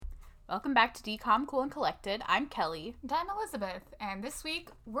Welcome back to DCOM Cool and Collected. I'm Kelly. And I'm Elizabeth, and this week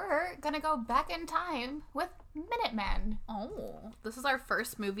we're gonna go back in time with Minutemen. Oh, this is our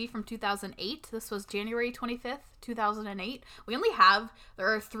first movie from 2008. This was January 25th, 2008. There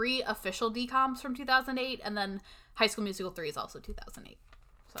are 3 official DCOMs from 2008, and then High School Musical 3 is also 2008.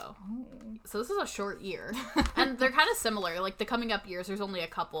 So this is a short year. And they're kind of similar. Like, the coming up years, there's only a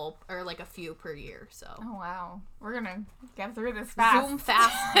couple, or like a few per year, so. Oh, wow. We're gonna get through this fast. Zoom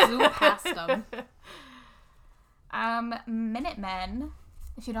past them. Minutemen,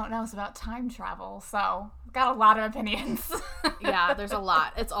 if you don't know, is about time travel, so I've got a lot of opinions. Yeah, there's a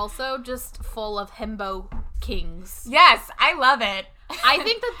lot. It's also just full of himbo kings. Yes, I love it. I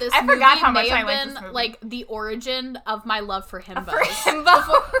think that this movie may have been like the origin of my love for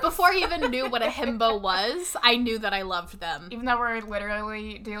himbos. Before I even knew what a himbo was, I knew that I loved them. Even though we're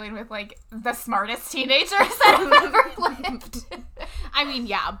literally dealing with like the smartest teenagers that have ever lived. I mean,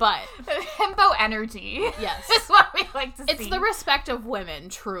 yeah, but himbo energy. Yes, is what we like to see. It's the respect of women,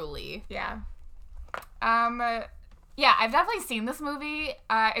 truly. Yeah. Yeah, I've definitely seen this movie.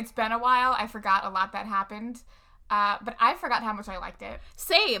 It's been a while. I forgot a lot that happened. But I forgot how much I liked it.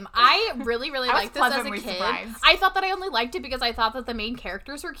 Same. I really liked this as a kid. Surprised. I thought that I only liked it because I thought that the main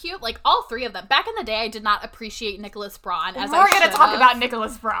characters were cute. Like, all 3 of them. Back in the day, I did not appreciate Nicholas Braun as I should have. We're going to talk about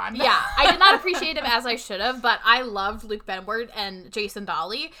Nicholas Braun. Yeah, I did not appreciate him as I should have, but I loved Luke Benward and Jason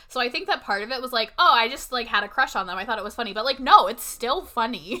Dolly. So I think that part of it was like, oh, I just, like, had a crush on them. I thought it was funny. But, like, no, it's still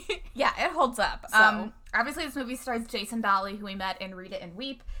funny. Yeah, it holds up. So. Obviously, this movie stars Jason Dolly, who we met in Read It and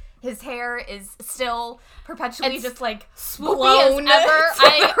Weep. His hair is still perpetually just like blown as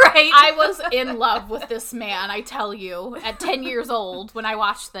ever. I was in love with this man, I tell you, at 10 years old when I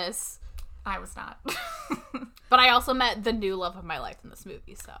watched this. I was not. But I also met the new love of my life in this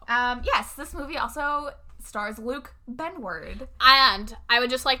movie, so. Yes, this movie also stars Luke Benward. And I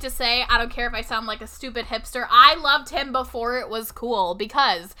would just like to say, I don't care if I sound like a stupid hipster, I loved him before it was cool,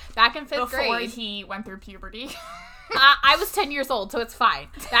 because back in 5th grade. Before he went through puberty. I was 10 years old, so it's fine.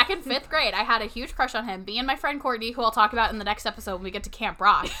 Back in 5th grade, I had a huge crush on him. Me and my friend Courtney, who I'll talk about in the next episode when we get to Camp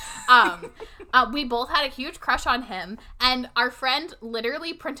Rock, we both had a huge crush on him, and our friend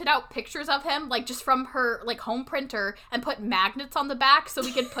literally printed out pictures of him, like, just from her, like, home printer, and put magnets on the back so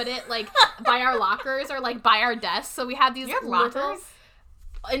we could put it, like, by our lockers or, like, by our desks. So we had these lockers?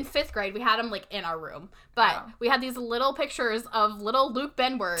 In 5th grade, we had them, like, in our room. But we had these little pictures of little Luke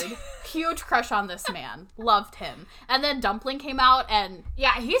Benward. Huge crush on this man. Loved him. And then Dumpling came out, and...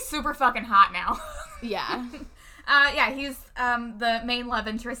 Yeah, he's super fucking hot now. Yeah. He's the main love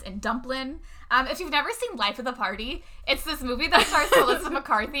interest in Dumpling. If you've never seen Life of the Party, it's this movie that stars Melissa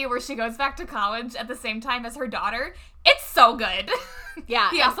McCarthy where she goes back to college at the same time as her daughter. It's so good. Yeah.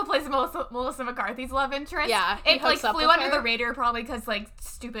 He also plays Melissa McCarthy's love interest. Yeah. It, like, flew under the radar probably because, like,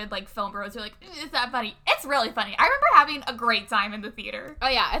 stupid, like, film bros are like, is that funny? It's really funny. I remember having a great time in the theater. Oh,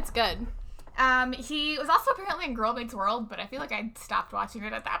 yeah. It's good. He was also apparently in Girl Meets World, but I feel like I stopped watching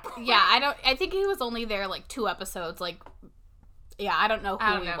it at that point. Yeah, I think he was only there, like, 2 episodes, like... Yeah, I don't know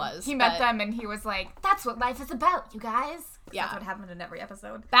who he was. He met them and he was like, that's what life is about, you guys. Yeah. That's what happened in every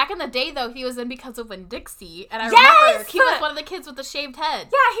episode. Back in the day, though, he was in Because of Winn-Dixie, and I remember he was one of the kids with the shaved head.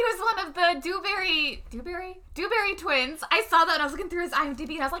 Yeah, he was one of the Dewberry twins. I saw that and I was looking through his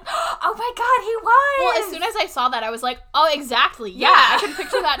IMDb and I was like, oh my god, he was! Well, as soon as I saw that, I was like, oh, exactly. Yeah, I can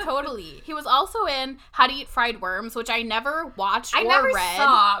picture that totally. He was also in How to Eat Fried Worms, which I never watched or read. I never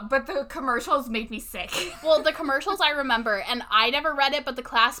saw, but the commercials made me sick. Well, the commercials I remember, and I never read it, but the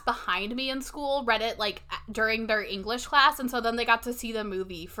class behind me in school read it, like, during their English class, and so then they got to see the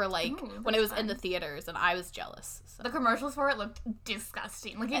movie for, like, when it was in the theaters, and I was jealous. So. The commercials for it looked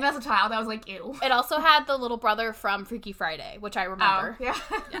disgusting. Like, even as a child, I was like, ew. It also had the little brother from Freaky Friday, which I remember. Oh, yeah.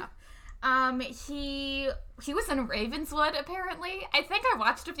 Yeah. He was in Ravenswood, apparently. I think I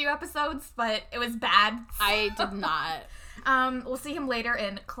watched a few episodes, but it was bad. I did not. We'll see him later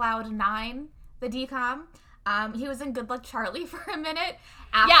in Cloud 9, the DCOM. He was in Good Luck Charlie for a minute.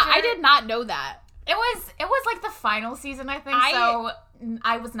 Yeah, I did not know that. It was like the final season, I think, so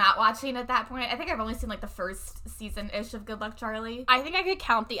I was not watching at that point. I think I've only seen, like, the first season-ish of Good Luck Charlie. I think I could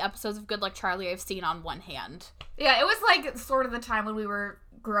count the episodes of Good Luck Charlie I've seen on one hand. Yeah, it was, like, sort of the time when we were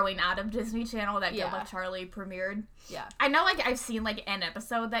growing out of Disney Channel that Good Luck Charlie premiered. Yeah. I know, like, I've seen, like, an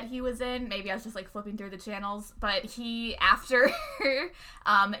episode that he was in. Maybe I was just, like, flipping through the channels. But after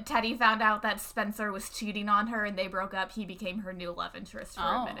Teddy found out that Spencer was cheating on her and they broke up, he became her new love interest for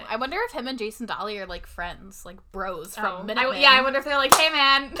a minute. I wonder if him and Jason Dolly are, like, friends, like, bros from Minutemen. I wonder if they're like, hey,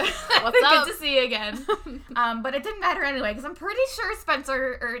 man. What's up? Good to see you again. But it didn't matter anyway, because I'm pretty sure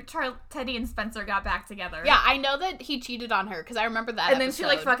Teddy and Spencer got back together. Yeah, I know that he cheated on her, because I remember that and episode. then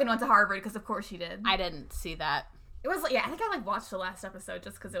like fucking went to Harvard because of course she did. I didn't see that. It was like, yeah, I think I like watched the last episode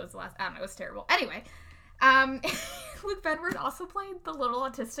just because it was the last. I don't know, it was terrible. Anyway, Luke Benward also played the little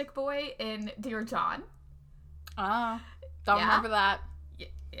autistic boy in Dear John. Oh, don't remember that.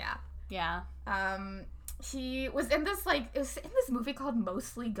 Yeah. Yeah. He was in this, like, it was in this movie called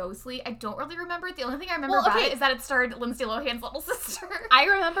Mostly Ghostly. I don't really remember it. The only thing I remember about it is that it starred Lindsay Lohan's little sister. I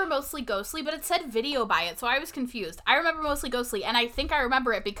remember Mostly Ghostly, but it said video by it, so I was confused. I remember Mostly Ghostly, and I think I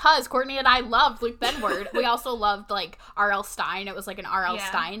remember it because Courtney and I loved Luke Benward. We also loved, like, R.L. Stein. It was, like, an R.L.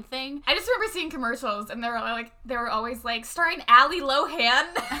 Stein thing. I just remember seeing commercials, and they were always, like, starring Ali Lohan.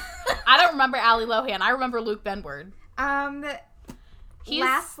 I don't remember Ali Lohan. I remember Luke Benward.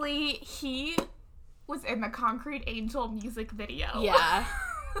 Lastly, he was in the Concrete Angel music video. Yeah.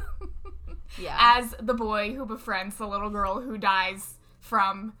 Yeah. As the boy who befriends the little girl who dies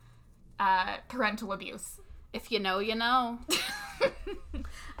from parental abuse. If you know, you know.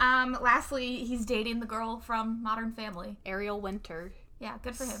 Lastly, he's dating the girl from Modern Family. Ariel Winter. Yeah,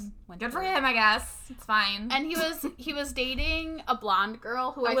 good for him. Good for him, I guess. It's fine. And he was dating a blonde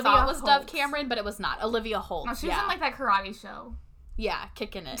girl who Olivia I thought was Holt. Dove Cameron, but it was not. Olivia Holt. No, she was in, like, that karate show. Yeah,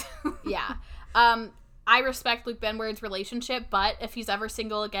 kicking it. Yeah. I respect Luke Benward's relationship, but if he's ever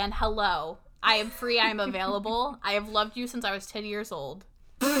single again, hello. I am free. I am available. I have loved you since I was 10 years old.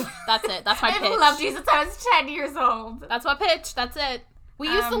 That's it. That's my pitch. I've loved you since I was 10 years old. That's my pitch. That's it. We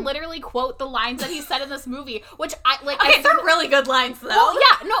used to literally quote the lines that he said in this movie, which I, like... Okay, they're really good lines, though. Well,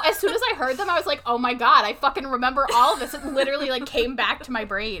 yeah, no, as soon as I heard them, I was like, oh my god, I fucking remember all of this. It literally, like, came back to my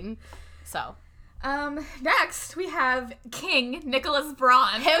brain. So... Next we have King Nicholas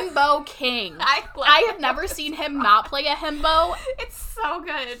Braun. Himbo King. I have never seen him not play a himbo. It's so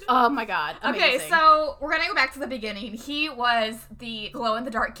good. Oh my god. Amazing. Okay, so we're gonna go back to the beginning. He was the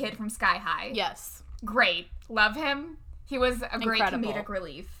glow-in-the-dark kid from Sky High. Yes. Great. Love him. He was a great Incredible. comedic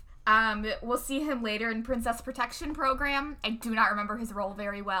relief. We'll see him later in Princess Protection Program. I do not remember his role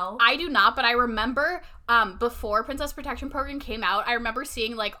very well. I do not, but I remember before Princess Protection Program came out, I remember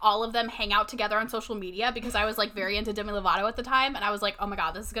seeing, like, all of them hang out together on social media because I was, like, very into Demi Lovato at the time, and I was like, oh my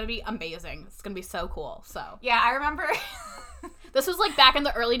god, this is gonna be amazing. It's gonna be so cool. So yeah, I remember... This was, like, back in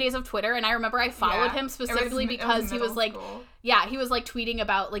the early days of Twitter, and I remember I followed him specifically because he was, like... School. Yeah, he was, like, tweeting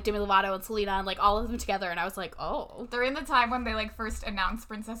about, like, Demi Lovato and Selena and, like, all of them together, and I was like, oh. During the time when they, like, first announced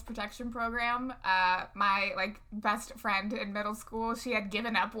Princess Protection Program, my, like, best friend in middle school, she had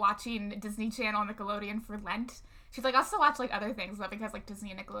given up watching Disney Channel and Nickelodeon for Lent. She's like, I'll still watch, like, other things, but because, like,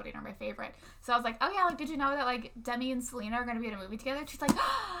 Disney and Nickelodeon are my favorite. So I was like, oh, yeah, like, did you know that, like, Demi and Selena are going to be in a movie together? She's like,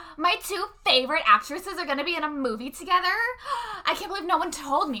 my two favorite actresses are going to be in a movie together? I can't believe no one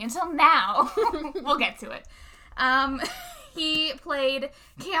told me until now. We'll get to it. He played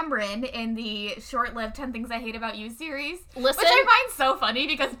Cameron in the short-lived 10 Things I Hate About You series. Listen. Which I find so funny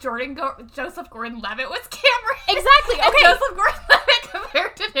because Joseph Gordon-Levitt was Cameron. Exactly, okay. And Joseph Gordon-Levitt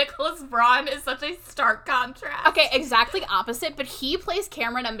compared to Nicholas Braun is such a stark contrast. Okay, exactly opposite, but he plays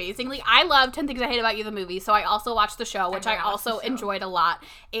Cameron amazingly. I love 10 Things I Hate About You, the movie, so I also watched the show, which I also enjoyed a lot.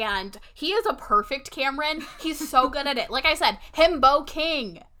 And he is a perfect Cameron. He's so good at it. Like I said, Himbo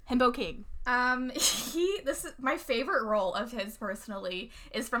King. Himbo King. This is my favorite role of his personally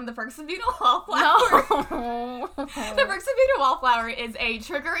is from The Perks of Being a Wallflower. No. The Perks of Being a Wallflower is a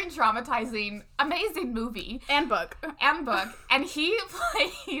triggering, traumatizing, amazing movie. And book. And he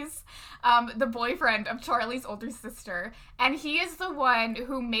plays the boyfriend of Charlie's older sister. And he is the one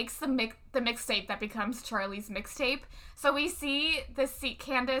who makes the mixtape that becomes Charlie's mixtape. So we see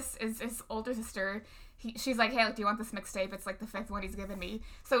Candace is his older sister. She's like, hey, like, do you want this mixtape? It's, like, the 5th one he's given me.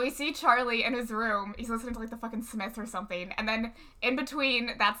 So we see Charlie in his room. He's listening to, like, the fucking Smiths or something. And then in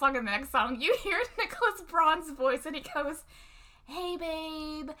between that song and the next song, you hear Nicholas Braun's voice, and he goes, hey,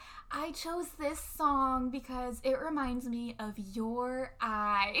 babe, I chose this song because it reminds me of your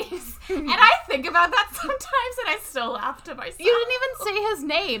eyes. And I think about that sometimes, and I still laugh to myself. You didn't even say his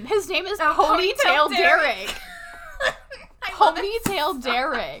name. His name is Ponytail Derek. Ponytail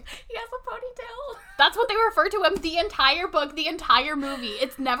Derek. He has a ponytail. That's what they refer to him the entire book, the entire movie.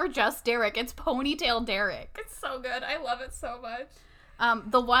 It's never just Derek. It's Ponytail Derek. It's so good. I love it so much.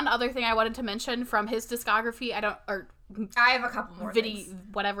 The one other thing I wanted to mention from his discography, I have a couple more things.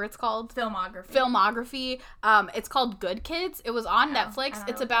 Whatever it's called. Filmography. It's called Good Kids. It was on Netflix.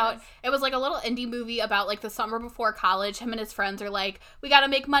 It was like a little indie movie about like the summer before college. Him and his friends are like, we gotta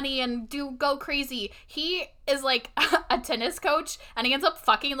make money and go crazy. He is like a tennis coach and he ends up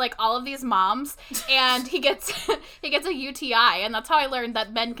fucking like all of these moms and he gets a UTI, and that's how I learned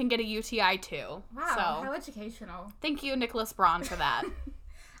that men can get a UTI too. Wow, so, how educational. Thank you, Nicholas Braun, for that.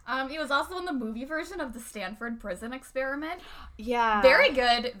 He was also in the movie version of the Stanford Prison Experiment. Yeah. Very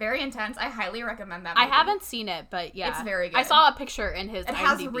good, very intense. I highly recommend that movie. I haven't seen it, but yeah. It's very good. I saw a picture in his It IMDb.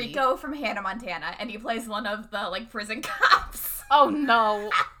 has Rico from Hannah Montana, and he plays one of the, like, prison cops. Oh, no.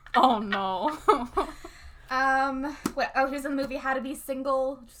 Oh, no. He was in the movie How to Be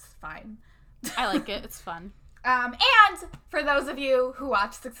Single, which is fine. I like it. It's fun. And for those of you who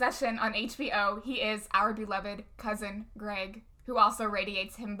watch Succession on HBO, he is our beloved cousin Greg, who also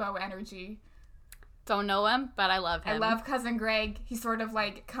radiates himbo energy. Don't know him, but I love him. I love cousin Greg. He sort of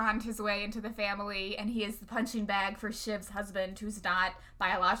like conned his way into the family, and he is the punching bag for Shiv's husband, who's not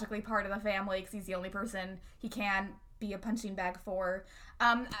biologically part of the family because he's the only person he can be a punching bag for.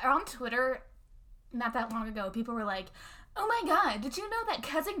 On Twitter, not that long ago, people were like, "Oh my god, did you know that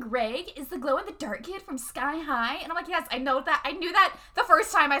cousin Greg is the glow-in-the-dark kid from Sky High?" And I'm like, yes, I know that. I knew that the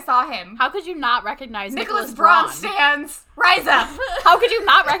first time I saw him. How could you not recognize Nicholas Braun? Braun stands. Rise up. How could you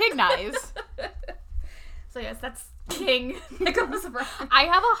not recognize? So yes, that's King Nicholas Braun. I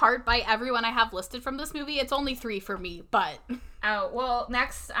have a heart by everyone I have listed from this movie. It's only 3 for me, but... Oh, well,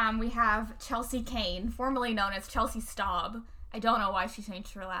 next we have Chelsea Kane, formerly known as Chelsea Staub. I don't know why she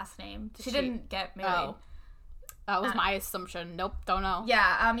changed her last name. She didn't get married. Oh. That was my assumption. Nope, don't know.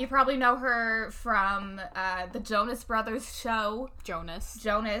 Yeah, you probably know her from the Jonas Brothers show. Jonas.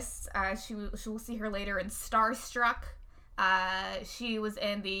 She will see her later in Starstruck. She was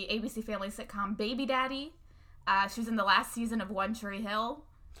in the ABC Family sitcom Baby Daddy. She was in the last season of One Tree Hill.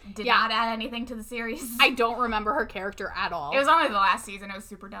 Did not add anything to the series. I don't remember her character at all. It was only the last season. It was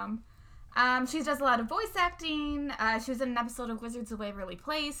super dumb. She does a lot of voice acting. She was in an episode of Wizards of Waverly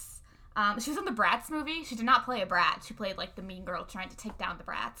Place. She was in the Bratz movie. She did not play a brat. She played, like, the mean girl trying to take down the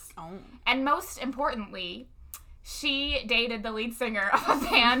brats. Oh. And most importantly, she dated the lead singer of a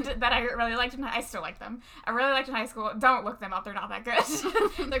band that I really liked. I still like them. I really liked in high school. Don't look them up. They're not that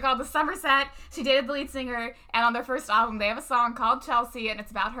good. They're called the Somerset. She dated the lead singer, and on their first album, they have a song called Chelsea, and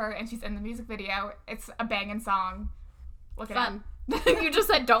it's about her, and she's in the music video. It's a banging song. Look it up. You just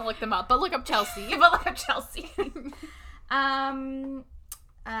said don't look them up, but look up Chelsea. But look up Chelsea.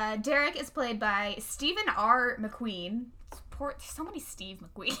 Derek is played by Stephen R. McQueen. There's so many Steve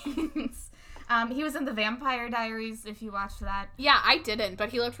McQueens. He was in The Vampire Diaries, if you watched that. Yeah, I didn't, but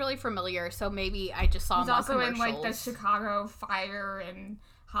he looked really familiar, so maybe I just saw him on commercials. He's also in, like, the Chicago Fire and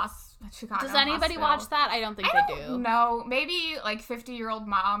Chicago Does anybody watch that? I don't think they do. No, maybe, like, 50-year-old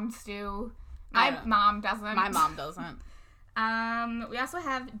moms do. My mom doesn't. My mom doesn't. We also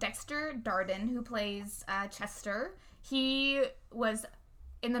have Dexter Darden, who plays Chester. He was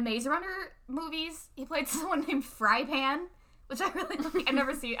in the Maze Runner movies. He played someone named Frypan, which I really like. I've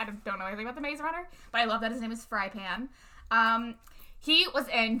never seen. I don't know anything about the Maze Runner, but I love that his name is Frypan. He was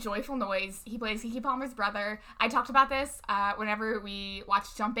in Joyful Noise. He plays Keke Palmer's brother. I talked about this whenever we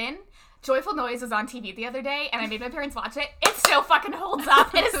watched Jump In. Joyful Noise was on TV the other day, and I made my parents watch it. It still fucking holds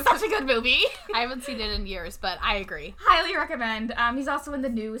up. It is such a good movie. I haven't seen it in years, but I agree. Highly recommend. He's also in the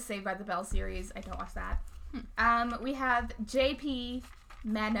new Saved by the Bell series. I don't watch that. We have J.P.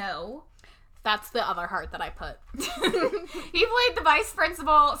 Mano. That's the other heart that I put. He played the vice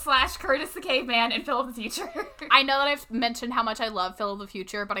principal / Curtis the Caveman in Phil of the Future. I know that I've mentioned how much I love Phil of the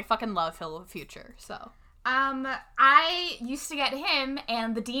Future, but I fucking love Phil of the Future, so... I used to get him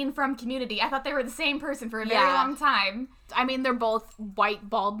and the dean from Community. I thought they were the same person for a very long time. I mean, they're both white,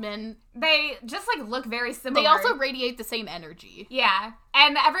 bald men. They just, like, look very similar. They also radiate the same energy. Yeah,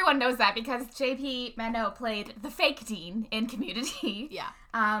 and everyone knows that because J.P. Mano played the fake dean in Community. Yeah.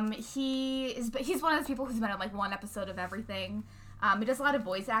 He's one of those people who's been on, like, one episode of everything. He does a lot of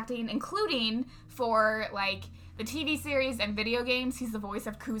voice acting, including for, like, the TV series and video games. He's the voice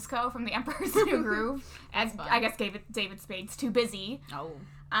of Kuzco from The Emperor's New Groove. As I guess David Spade's Too Busy. Oh.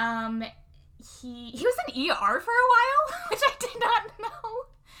 He was in ER for a while, which I did not know.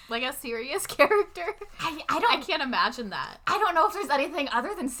 Like a serious character? I can't imagine that. I don't know if there's anything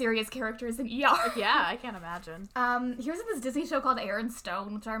other than serious characters in ER. Yeah, I can't imagine. He was in this Disney show called Aaron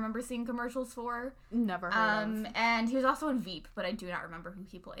Stone, which I remember seeing commercials for. Never heard of. And he was also in Veep, but I do not remember who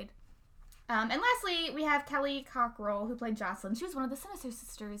he played. And lastly, we have Kelly Cockrell, who played Jocelyn. She was one of the Sinister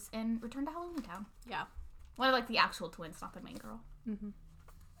sisters in Return to Halloween Town. Yeah. One of, like, the actual twins, not the main girl. Mm-hmm.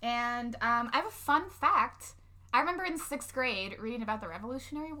 And I have a fun fact I remember in 6th grade reading about the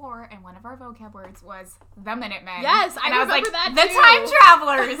Revolutionary War, and one of our vocab words was the Minutemen. Yes, I remember was like, that the too.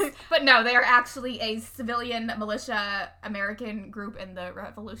 Time Travelers! But no, they are actually a civilian militia American group in the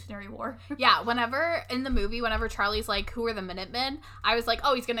Revolutionary War. Yeah, whenever in the movie, whenever Charlie's like, who are the Minutemen? I was like,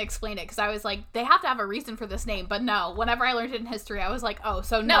 oh, he's going to explain it, because I was like, they have to have a reason for this name. But no, whenever I learned it in history, I was like, oh,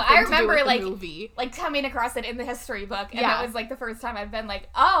 so nothing I remember, to do with like, the movie. Like, coming across it in the history book, and Yeah. it was like the first time I've been like,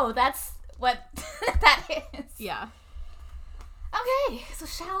 oh, that's what that is. Yeah. Okay, so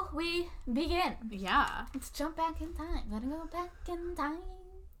shall we begin? Yeah. Let's jump back in time. Gotta go back in time.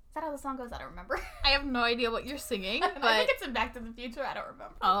 Is that how the song goes? I don't remember. I have no idea what you're singing, but... I think it's in Back to the Future. I don't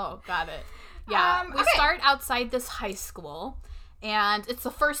remember. Oh, got it. Yeah, we okay. start outside this high school, and it's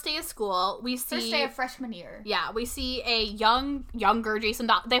the first day of school. We see... First day of freshman year. Yeah, we see a younger Jason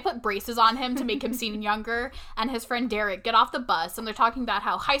Dodd. They put braces on him to make him seem younger, and his friend Derek get off the bus, and they're talking about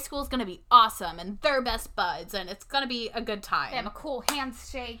how high school is going to be awesome, and they're best buds, and it's going to be a good time. They have a cool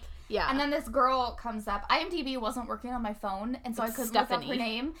handshake. Yeah. And then this girl comes up. IMDb wasn't working on my phone, and so I couldn't look up Stephanie. her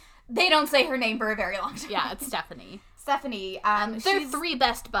name. They don't say her name for a very long time. Yeah, it's Stephanie. Stephanie. They're she's- 3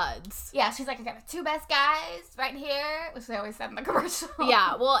 best buds. Yeah, she's like, I got the 2 best guys right here, which they always said in the commercial.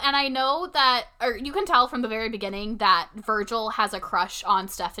 Yeah, well, and I know that, or you can tell from the very beginning that Virgil has a crush on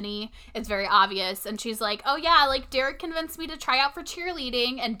Stephanie. It's very obvious. And she's like, oh yeah, like Derek convinced me to try out for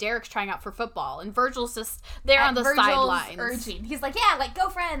cheerleading, and Derek's trying out for football. And Virgil's just there on the Virgil's sidelines. urging. He's like, yeah, like, go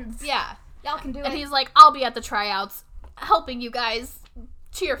friends. Yeah. Y'all can do it. And he's like, I'll be at the tryouts, helping you guys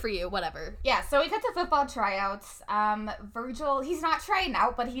cheer for you, whatever. Yeah, so we got to football tryouts. Virgil, he's not trying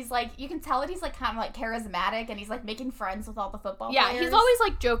out, but he's like, you can tell that he's like kind of like charismatic, and he's like making friends with all the football Yeah, players. he's always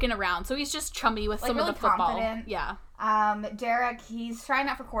like joking around, so he's just chummy with Like, some really of the football. confident. Yeah. Derek, he's trying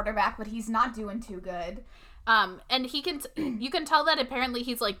out for quarterback, but he's not doing too good. And you can tell that apparently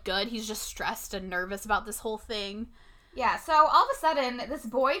he's like good. He's just stressed and nervous about this whole thing. Yeah, so all of a sudden, this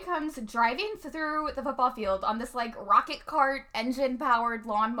boy comes driving through the football field on this, like, rocket cart, engine-powered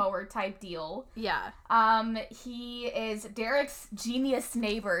lawnmower type deal. Yeah. He is Derek's genius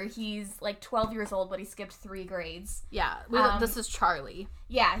neighbor. He's, like, 12 years old, but he skipped 3 grades. Yeah. This is Charlie.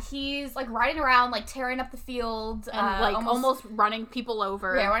 Yeah, he's, like, riding around, like, tearing up the field. And, like, almost running people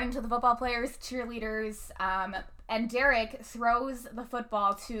over. Yeah, running to the football players, cheerleaders. And Derek throws the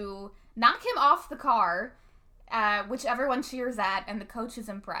football to knock him off the car, which everyone cheers at, and the coach is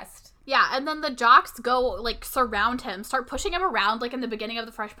impressed. Yeah, and then the jocks go, like, surround him, start pushing him around, like, in the beginning of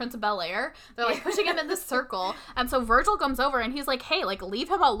The Fresh Prince of Bel-Air. They're, like, pushing him in this circle. And so Virgil comes over, and he's like, hey, like, leave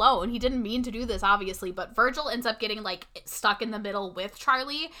him alone. He didn't mean to do this, obviously. But Virgil ends up getting, like, stuck in the middle with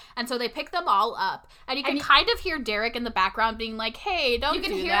Charlie. And so they pick them all up. And you can kind of hear Derek in the background being like, hey, don't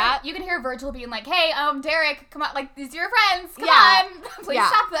do that. You can hear Virgil being like, hey, Derek, come on, like, these are your friends. Come Yeah. on. Please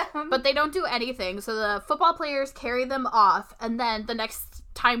stop them. But they don't do anything. So the football players carry them off. And then the next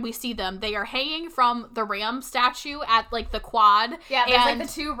time we see them, they are hanging from the ram statue at, like, the quad. Yeah, there's, like, the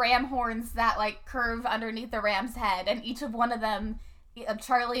 2 ram horns that, like, curve underneath the ram's head, and each of one of them,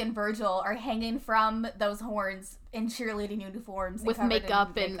 Charlie and Virgil, are hanging from those horns in cheerleading uniforms. With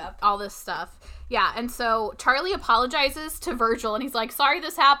makeup and all this stuff. Yeah, and so Charlie apologizes to Virgil, and he's like, sorry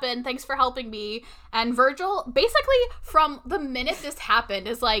this happened, thanks for helping me. And Virgil, basically, from the minute this happened,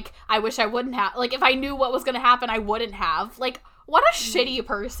 is like, I wish I wouldn't have. Like, if I knew what was gonna happen, I wouldn't have. Like, what a shitty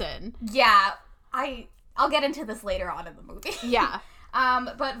person. Yeah, I'll get into this later on in the movie. Yeah.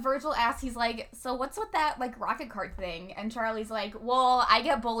 But Virgil asks, he's like, so what's with that, like, rocket cart thing? And Charlie's like, well, I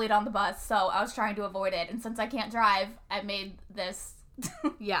get bullied on the bus, so I was trying to avoid it. And since I can't drive, I made this.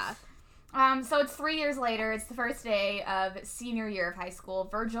 Yeah. So it's 3 years later. It's the first day of senior year of high school.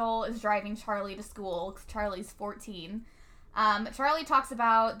 Virgil is driving Charlie to school, 'cause Charlie's 14. Charlie talks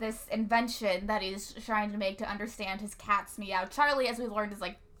about this invention that he's trying to make to understand his cat's meow. Charlie, as we've learned, is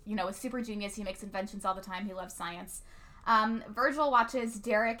like, you know, a super genius. He makes inventions all the time. He loves science. Virgil watches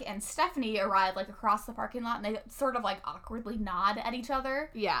Derek and Stephanie arrive, like, across the parking lot, and they sort of, like, awkwardly nod at each other.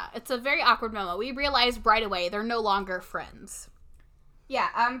 Yeah, it's a very awkward moment. We realize right away they're no longer friends. Yeah,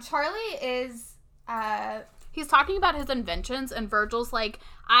 Charlie is, He's talking about his inventions, and Virgil's like,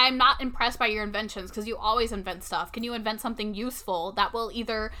 I'm not impressed by your inventions, because you always invent stuff. Can you invent something useful that will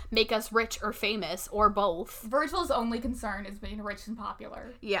either make us rich or famous, or both? Virgil's only concern is being rich and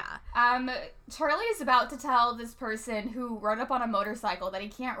popular. Yeah. Charlie is about to tell this person who rode up on a motorcycle that he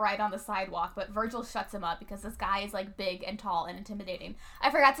can't ride on the sidewalk, but Virgil shuts him up because this guy is, like, big and tall and intimidating.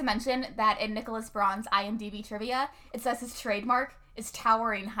 I forgot to mention that in Nicholas Braun's IMDb trivia, it says his trademark is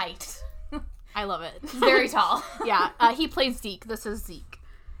towering height. I love it. He's very tall. Yeah, he plays Zeke. This is Zeke.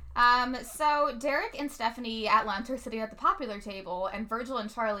 So Derek and Stephanie at lunch are sitting at the popular table, and Virgil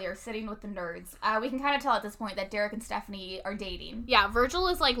and Charlie are sitting with the nerds. We can kind of tell at this point that Derek and Stephanie are dating. Yeah, Virgil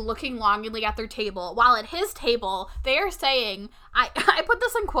is, like, looking longingly at their table, while at his table, they are saying, I put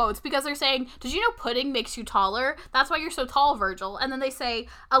this in quotes because they're saying, did you know pudding makes you taller? That's why you're so tall, Virgil. And then they say,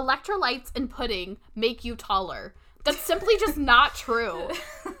 electrolytes and pudding make you taller. That's simply just not true.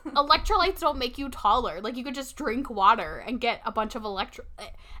 Electrolytes don't make you taller. Like, you could just drink water and get a bunch of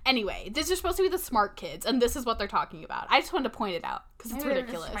Anyway, this is supposed to be the smart kids, and this is what they're talking about. I just wanted to point it out, because it's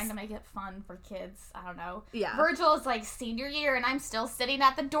ridiculous. They're just trying to make it fun for kids. I don't know. Yeah. Virgil is like, senior year, and I'm still sitting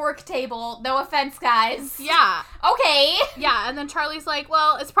at the dork table. No offense, guys. Yeah. Okay. Yeah, and then Charlie's like,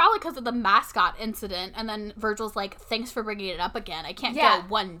 well, it's probably because of the mascot incident, and then Virgil's like, thanks for bringing it up again. I can't go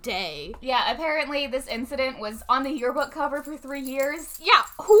one day. Yeah, apparently this incident was on the yearbook cover for 3 years. Yeah,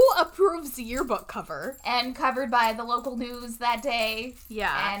 who approves the yearbook cover? And covered by the local news that day.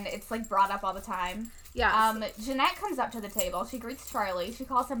 Yeah. And it's, like, brought up all the time. Yeah. Jeanette comes up to the table. She greets Charlie. She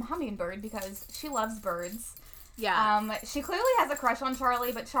calls him Hummingbird because she loves birds. Yeah. She clearly has a crush on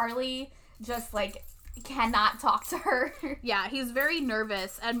Charlie, but Charlie just, like, cannot talk to her. Yeah, he's very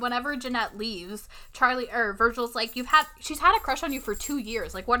nervous, and whenever Jeanette leaves, Virgil's like, she's had a crush on you for 2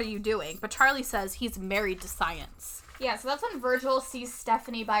 years. Like, what are you doing? But Charlie says he's married to science. Yeah, so that's when Virgil sees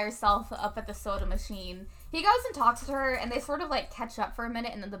Stephanie by herself up at the soda machine. He goes and talks to her, and they sort of, like, catch up for a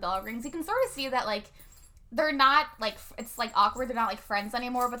minute, and then the bell rings. You can sort of see that, like, they're not, like, it's, like, awkward. They're not, like, friends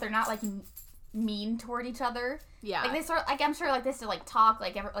anymore, but they're not, like, mean toward each other. Yeah. Like, they sort of, like, I'm sure, like, they still, like, talk,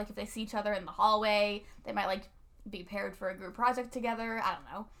 like, if they see each other in the hallway, they might, like, be paired for a group project together. I don't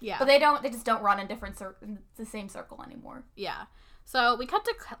know. Yeah. But they just don't run in the same circle anymore. Yeah. So we cut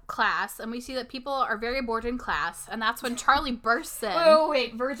to class, and we see that people are very bored in class, and that's when Charlie bursts in.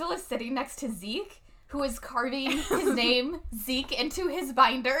 Wait, Virgil is sitting next to Zeke, who is carving his name, Zeke, into his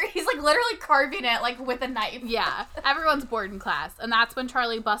binder. He's, like, literally carving it, like, with a knife. Yeah, everyone's bored in class, and that's when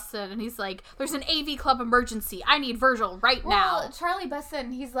Charlie busts in, and he's like, there's an AV Club emergency. I need Virgil right now. Charlie busts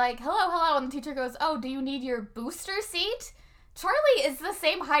in, he's like, hello, and the teacher goes, oh, do you need your booster seat? Charlie is the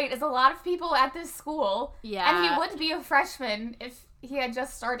same height as a lot of people at this school. Yeah. And he would be a freshman if he had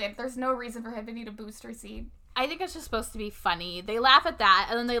just started. There's no reason for him to need a booster seat. I think it's just supposed to be funny. They laugh at that,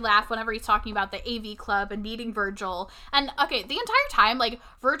 and then they laugh whenever he's talking about the AV Club and needing Virgil. And, okay, the entire time, like,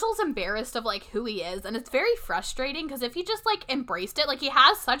 Virgil's embarrassed of, like, who he is, and it's very frustrating, because if he just, like, embraced it, like, he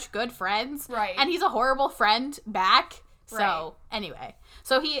has such good friends. Right. And he's a horrible friend back. So, right. Anyway.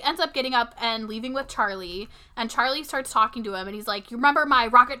 So he ends up getting up and leaving with Charlie, and Charlie starts talking to him, and he's like, you remember my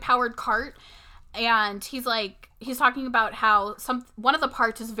rocket-powered cart? And he's talking about how one of the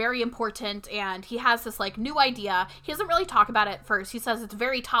parts is very important, and he has this, like, new idea. He doesn't really talk about it first. He says it's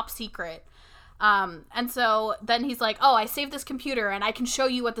very top secret. And so then he's like, oh, I saved this computer, and I can show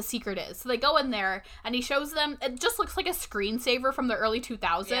you what the secret is. So they go in there, and he shows them, it just looks like a screensaver from the early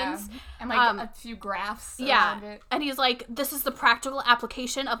 2000s. Yeah. And, like, a few graphs around it. And he's like, this is the practical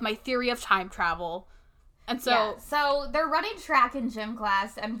application of my theory of time travel. And so... Yeah. So they're running track in gym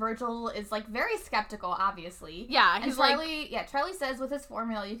class, and Virgil is, like, very skeptical, obviously. Yeah, and Charlie says with his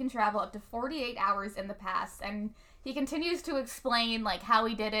formula, you can travel up to 48 hours in the past, and he continues to explain, like, how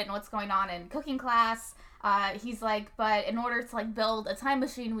he did it and what's going on in cooking class. He's like, but in order to, like, build a time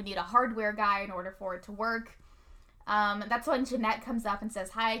machine, we need a hardware guy in order for it to work. That's when Jeanette comes up and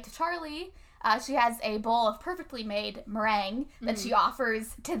says hi to Charlie. She has a bowl of perfectly made meringue that she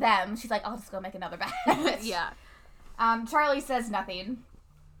offers to them. She's like, I'll just go make another batch. Yeah. Charlie says nothing,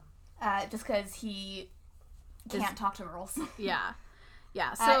 just because he can't talk to girls. Yeah.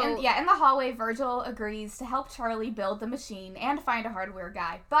 Yeah, so... in the hallway, Virgil agrees to help Charlie build the machine and find a hardware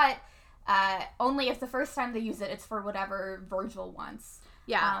guy, but only if the first time they use it, it's for whatever Virgil wants.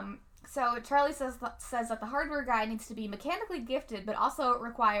 Yeah. So Charlie says that the hardware guy needs to be mechanically gifted, but also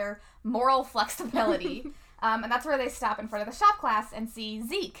require moral flexibility. And that's where they stop in front of the shop class and see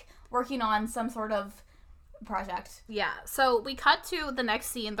Zeke working on some sort of project. Yeah, so we cut to the next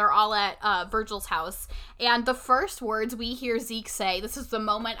scene. They're all at Virgil's house, and the first words we hear Zeke say, this is the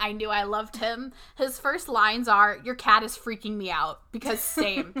moment I knew I loved him. His first lines are, your cat is freaking me out, because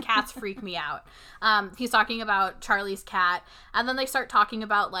same, cats freak me out. He's talking about Charlie's cat, and then they start talking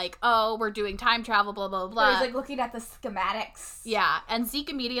about, like, oh, we're doing time travel, blah, blah, blah. He's, like, looking at the schematics. Yeah, and Zeke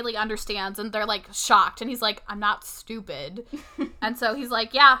immediately understands, and they're, like, shocked, and he's like, I'm not stupid. And so he's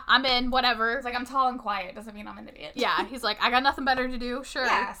like, yeah, I'm in, whatever. It's like, I'm tall and quiet, doesn't mean I'm an idiot. Yeah, he's like, I got nothing better to do, sure.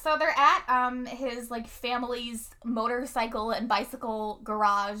 Yeah, so they're at his, like, family's motorcycle and bicycle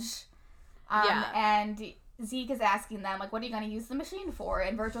garage. And Zeke is asking them, like, what are you going to use the machine for?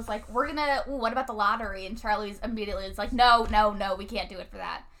 And Virgil's like, what about the lottery? And Charlie's immediately is like, no, we can't do it for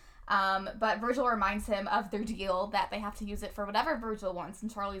that. But Virgil reminds him of their deal that they have to use it for whatever Virgil wants,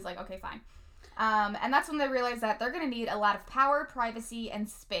 and Charlie's like, okay, fine. And that's when they realize that they're going to need a lot of power, privacy, and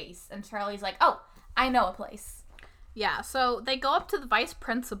space. And Charlie's like, oh, I know a place. Yeah, so they go up to the vice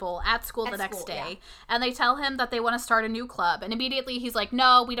principal at school the next day, and they tell him that they want to start a new club. And immediately he's like,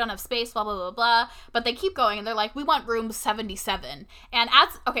 no, we don't have space, blah, blah, blah, blah. But they keep going, and they're like, we want room 77. And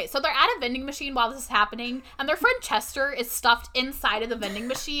so they're at a vending machine while this is happening, and their friend Chester is stuffed inside of the vending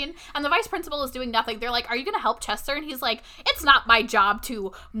machine, and the vice principal is doing nothing. They're like, are you going to help Chester? And he's like, it's not my job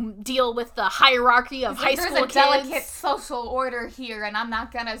to deal with the hierarchy of high school kids. There's a delicate social order here, and I'm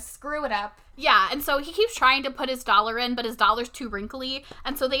not going to screw it up. Yeah, and so he keeps trying to put his dollar in, but his dollar's too wrinkly,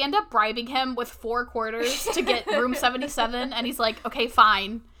 and so they end up bribing him with 4 quarters to get room 77, and he's like, okay,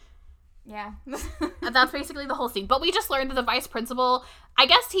 fine. Yeah. And that's basically the whole scene. But we just learned that the vice principal, I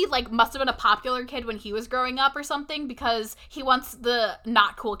guess he, must have been a popular kid when he was growing up or something, because he wants the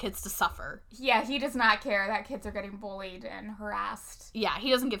not cool kids to suffer. Yeah, he does not care that kids are getting bullied and harassed. Yeah, he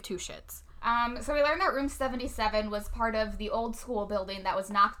doesn't give 2 shits. So we learned that room 77 was part of the old school building that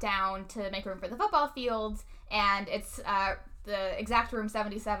was knocked down to make room for the football fields, and it's, the exact room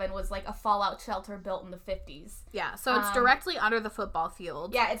 77 was like a fallout shelter built in the 50s. Yeah, so it's directly under the football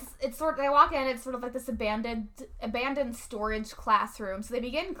field. Yeah, it's sort of, they walk in, it's sort of like this abandoned storage classroom, so they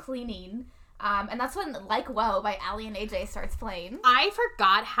begin cleaning. And that's when Like Whoa by Allie and AJ starts playing. I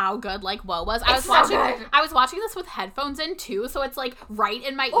forgot how good Like Whoa was. I was watching this with headphones in too, so it's right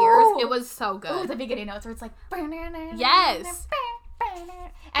in my ears. Ooh. It was so good. Ooh, the beginning notes where it's like, yes.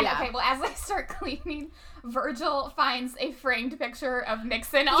 And yeah. okay, well, as they start cleaning, Virgil finds a framed picture of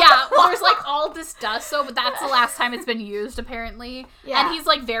Nixon. Yeah, well, there's all this dust, so but that's the last time it's been used, apparently. Yeah. And he's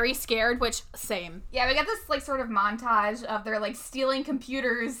very scared, which, same. Yeah, we got this sort of montage of they're stealing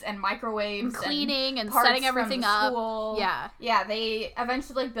computers and microwaves and cleaning and parts setting everything up. School. Yeah. Yeah, they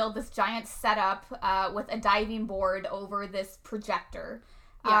eventually build this giant setup with a diving board over this projector.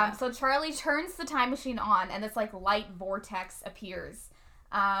 Yeah. So Charlie turns the time machine on, and this light vortex appears.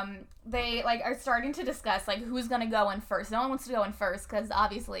 They are starting to discuss who's gonna go in first. No one wants to go in first because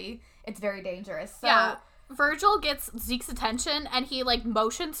obviously it's very dangerous. So yeah. Virgil gets Zeke's attention and he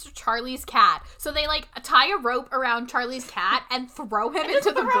motions to Charlie's cat. So they tie a rope around Charlie's cat and throw him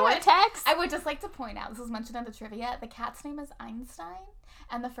into the vortex. I would just like to point out, this was mentioned in the trivia, the cat's name is Einstein,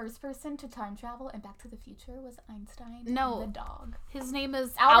 and the first person to time travel in Back to the Future was Einstein. No, the dog. His name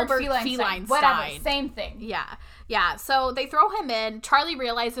is Albert Feinstein. Whatever, same thing. Yeah. So they throw him in. Charlie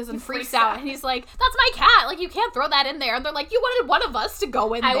realizes and freaks out, and he's like, "That's my cat! You can't throw that in there." And they're like, "You wanted one of us to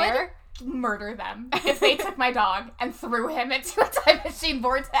go in there." Would murder them if they took my dog and threw him into a time machine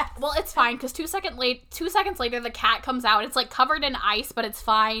vortex. Well, it's fine because 2 seconds later the cat comes out. It's covered in ice, but it's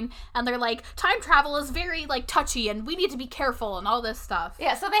fine. And they're like, time travel is very touchy and we need to be careful and all this stuff.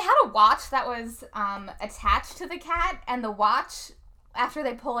 Yeah, so they had a watch that was attached to the cat, and the watch, after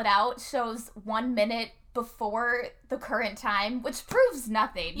they pull it out, shows 1 minute before the current time, which proves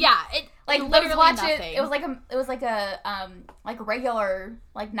nothing. Yeah, it literally nothing. It was like a regular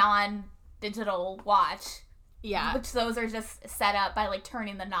non-digital watch. Yeah. Which those are just set up by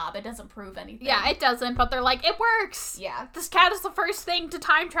turning the knob. It doesn't prove anything. Yeah, it doesn't, but they're like, it works. Yeah. This cat is the first thing to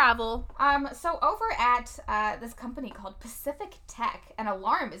time travel. So over at this company called Pacific Tech, an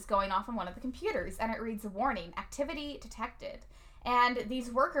alarm is going off on one of the computers, and it reads, "Warning, activity detected." And these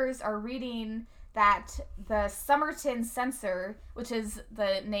workers are reading that the Somerton sensor, which is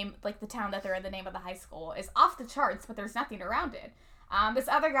the name, the town that they're in, the name of the high school, is off the charts, but there's nothing around it. This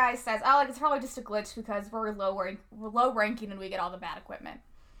other guy says, it's probably just a glitch because we're low ranking and we get all the bad equipment.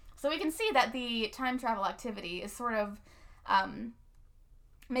 So we can see that the time travel activity is sort of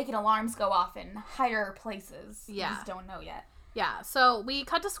making alarms go off in higher places. Yeah. We just don't know yet. Yeah, so we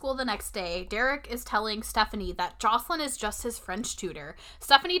cut to school the next day. Derek is telling Stephanie that Jocelyn is just his French tutor.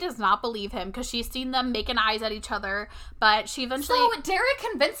 Stephanie does not believe him because she's seen them making eyes at each other, but she eventually... So Derek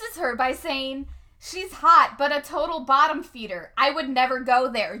convinces her by saying, she's hot, but a total bottom feeder. I would never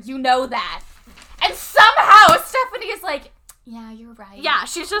go there. You know that. And somehow Stephanie is like, yeah, you're right. Yeah,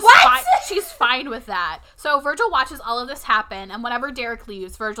 she's just she's fine with that. So Virgil watches all of this happen, and whenever Derek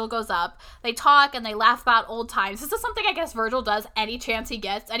leaves, Virgil goes up. They talk and they laugh about old times. This is something I guess Virgil does any chance he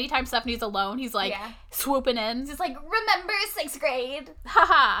gets. Anytime Stephanie's alone, he's like, swooping in. Just like, remember 6th grade?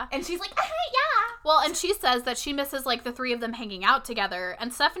 Haha. And she's like, yeah. Well, and she says that she misses, like, the three of them hanging out together.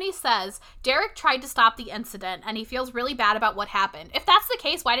 And Stephanie says Derek tried to stop the incident, and he feels really bad about what happened. If that's the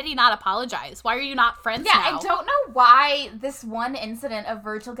case, why did he not apologize? Why are you not friends now? I don't know why this one incident of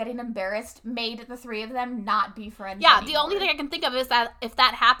Virgil getting embarrassed made the three of them not be friends anymore. The only thing I can think of is that if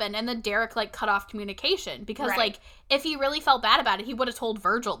that happened, and then Derek, like, cut off communication. Because, like, if he really felt bad about it, he would have told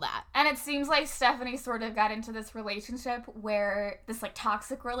Virgil that. And it seems like Stephanie sort of got into this relationship where, this, like,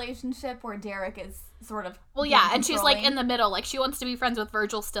 toxic relationship where Derek is sort of and she's, like, in the middle. Like, she wants to be friends with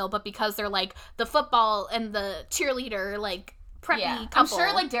Virgil still, but because they're, like, the football and the cheerleader, like, preppy couple. I'm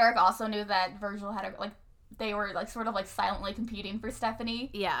sure, like, Derek also knew that Virgil had, they were, like, sort of, like, silently competing for Stephanie.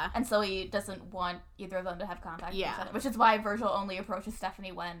 Yeah. And so he doesn't want either of them to have contact with each other, which is why Virgil only approaches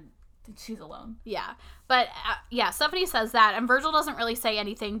Stephanie when she's alone. Yeah. But, Stephanie says that, and Virgil doesn't really say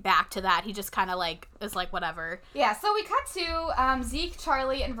anything back to that. He just kind of, like, is like, whatever. Yeah, so we cut to Zeke,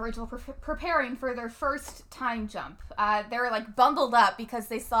 Charlie, and Virgil preparing for their first time jump. They're, like, bundled up because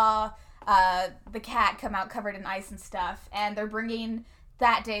they saw the cat come out covered in ice and stuff, and they're bringing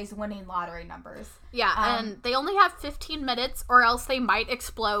that day's winning lottery numbers. Yeah, and they only have 15 minutes, or else they might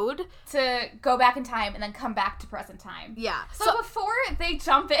explode. To go back in time and then come back to present time. Yeah. So before they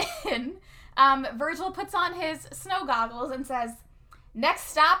jump in, Virgil puts on his snow goggles and says, "Next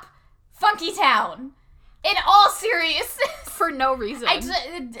stop, Funky Town." In all seriousness. For no reason.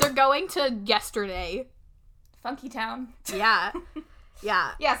 They're going to yesterday. Funky Town. Yeah.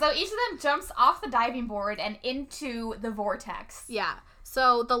 Yeah. Yeah, so each of them jumps off the diving board and into the vortex. Yeah.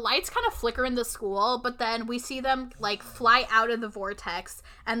 So the lights kind of flicker in the school, but then we see them, like, fly out of the vortex,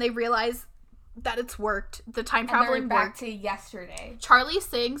 and they realize that it's worked. The time traveling back worked. To yesterday. Charlie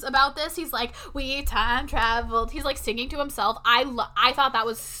sings about this. He's like, "We time traveled." He's, like, singing to himself. I thought that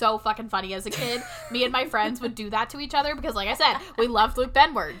was so fucking funny as a kid. Me and my friends would do that to each other because, like I said, we loved Luke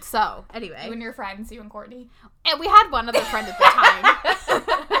Benward. So, anyway. You and your friends, you and Courtney. And we had one other friend at the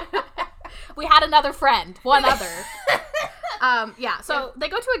time. We had another friend. One other. So they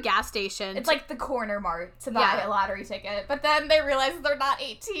go to a gas station. It's like the corner mart to buy a lottery ticket, but then they realize they're not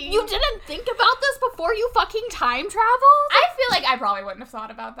 18. You didn't think about this before you fucking time traveled? I feel like I probably wouldn't have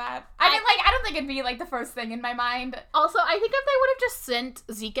thought about that. I mean, like, I don't think it'd be, like, the first thing in my mind. Also, I think if they would have just sent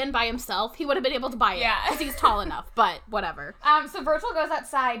Zeke in by himself, he would have been able to buy it. Yeah. Because he's tall enough, but whatever. So Virgil goes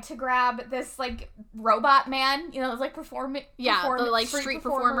outside to grab this, like, robot man, you know, those, like, street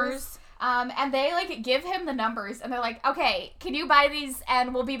performers. And they, like, give him the numbers, and they're like, "Okay, can you buy these,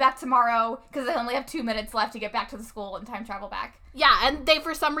 and we'll be back tomorrow, because they only have 2 minutes left to get back to the school and time travel back." Yeah, and they,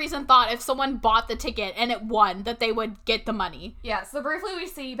 for some reason, thought if someone bought the ticket and it won, that they would get the money. Yeah, so briefly we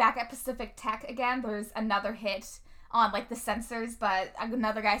see back at Pacific Tech again, there's another hit on, like, the sensors, but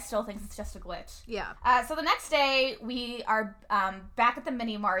another guy still thinks it's just a glitch. Yeah. So the next day, we are back at the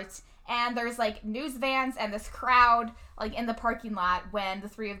mini-mart, and there's, like, news vans and this crowd, like, in the parking lot when the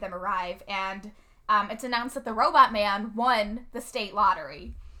three of them arrive, and it's announced that the robot man won the state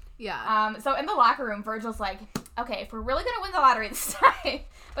lottery. Yeah. So in the locker room, Virgil's like, "Okay, if we're really gonna win the lottery this time,"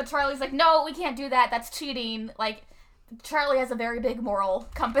 but Charlie's like, "No, we can't do that, that's cheating," like, Charlie has a very big moral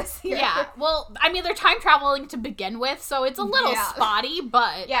compass here. Yeah, well, I mean, they're time traveling to begin with, so it's a little spotty,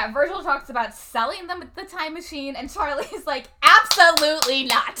 but... Yeah, Virgil talks about selling them the time machine, and Charlie's like, "Absolutely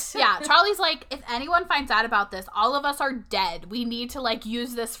not." Yeah, Charlie's like, "If anyone finds out about this, all of us are dead. We need to, like,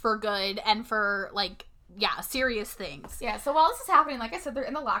 use this for good and for, like, serious things." Yeah, so while this is happening, like I said, they're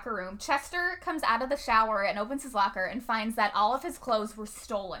in the locker room. Chester comes out of the shower and opens his locker and finds that all of his clothes were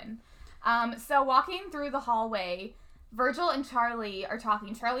stolen. So walking through the hallway, Virgil and Charlie are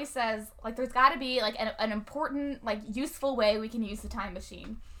talking. Charlie says, like, there's got to be, like, an important, like, useful way we can use the time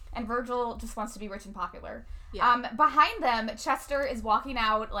machine. And Virgil just wants to be rich and popular. Yeah. Behind them, Chester is walking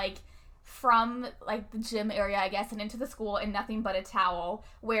out, like, from, like, the gym area, I guess, and into the school in nothing but a towel,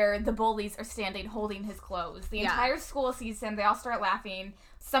 where the bullies are standing holding his clothes. The entire school sees him. They all start laughing.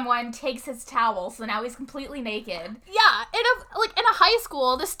 Someone takes his towel, so now he's completely naked. Yeah, in a high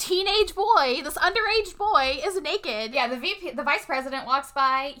school, this teenage boy, this underage boy, is naked. Yeah, the vice president walks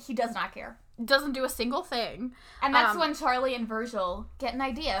by. He does not care. Doesn't do a single thing. And that's when Charlie and Virgil get an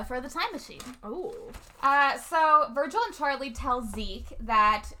idea for the time machine. Oh. So Virgil and Charlie tell Zeke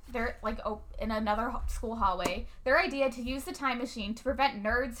that they're, like, in another school hallway, their idea to use the time machine to prevent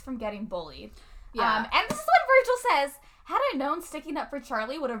nerds from getting bullied. Yeah. And this is what Virgil says: "Had I known sticking up for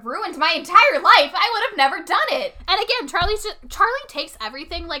Charlie would have ruined my entire life, I would have never done it." And again, Charlie takes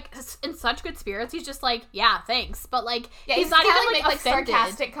everything, like, in such good spirits. He's just like, "Yeah, thanks," but, like, he's not even, like, offended.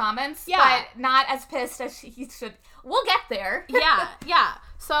 Sarcastic comments, but not as pissed as he should. We'll get there. Yeah.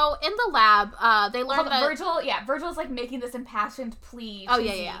 So in the lab, they learn that Virgil's like making this impassioned plea to Oh,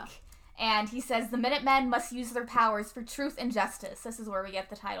 Zeke. yeah. And he says the Minutemen must use their powers for truth and justice. This is where we get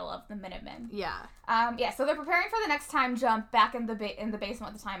the title of the Minutemen. Yeah. So they're preparing for the next time jump back in the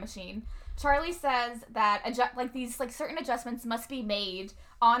basement with the time machine. Charlie says that these certain adjustments must be made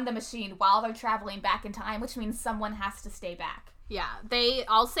on the machine while they're traveling back in time, which means someone has to stay back. Yeah, they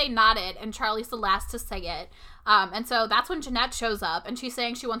all say not it, and Charlie's the last to say it. And so that's when Jeanette shows up, and she's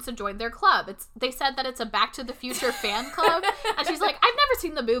saying she wants to join their club. They said that it's a Back to the Future fan club, and she's like, I've never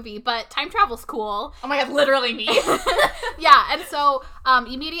seen the movie, but time travel's cool. Oh my god, literally me. Yeah, and so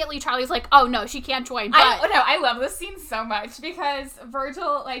immediately Charlie's like, oh no, she can't join. But I love this scene so much because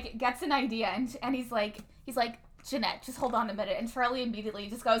Virgil gets an idea, and he's like, Jeanette, just hold on a minute. And Charlie immediately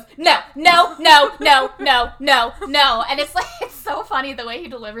just goes, no. And it's so funny the way he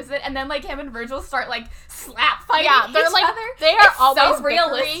delivers it. And then him and Virgil start slap fighting each other. They are always so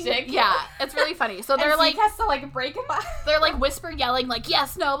realistic. Yeah, it's really funny. So they're Zeke has to break him up. They're whisper yelling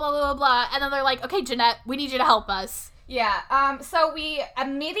yes, no, blah, blah, blah, blah. And then they're like, okay, Jeanette, we need you to help us. Yeah. So we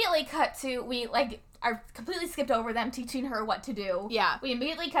immediately cut to, I completely skipped over them teaching her what to do. Yeah. We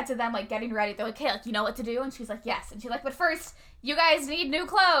immediately cut to them, getting ready. They're like, hey, you know what to do? And she's like, yes. And she's like, but first, you guys need new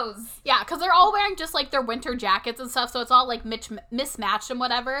clothes. Yeah, because they're all wearing just, their winter jackets and stuff, so it's all, mismatched and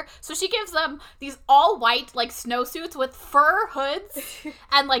whatever. So she gives them these all-white, snowsuits with fur hoods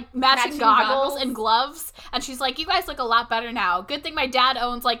and, matching goggles and gloves. And she's like, you guys look a lot better now. Good thing my dad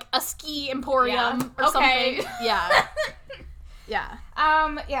owns, a ski emporium or something. Yeah. Yeah.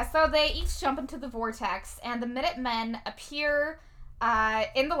 So they each jump into the vortex, and the Minutemen appear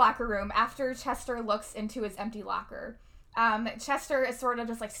in the locker room after Chester looks into his empty locker. Chester is sort of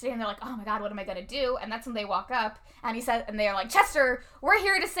just sitting there oh my god, what am I gonna do? And that's when they walk up, and they're like, Chester, we're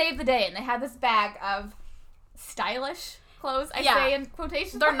here to save the day. And they have this bag of stylish clothes, I say in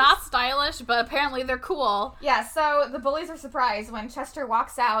quotation They're marks. not stylish, but apparently they're cool. Yeah, so the bullies are surprised when Chester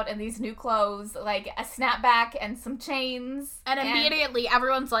walks out in these new clothes, a snapback and some chains. And immediately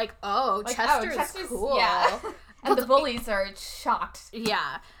everyone's like, oh, Chester's cool. Yeah. And the bullies are shocked.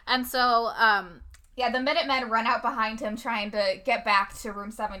 Yeah. And so, the Minutemen run out behind him trying to get back to room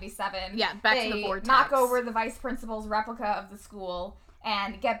 77. Yeah, back to the vortex. They knock over the vice principal's replica of the school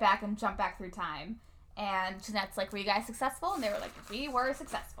and get back and jump back through time. And Jeanette's like, were you guys successful? And they were like, we were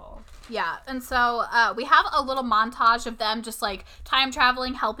successful. Yeah, and so we have a little montage of them just time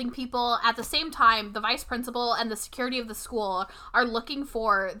traveling, helping people. At the same time, the vice principal and the security of the school are looking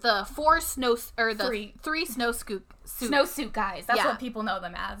for the three snowsuit guys. That's what people know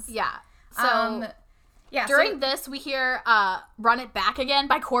them as. Yeah. So during this, we hear "Run It Back Again"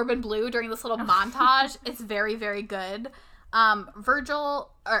 by Corbin Bleu during this little montage. It's very, very good.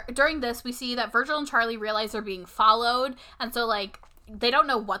 During this, we see that Virgil and Charlie realize they're being followed, and so they don't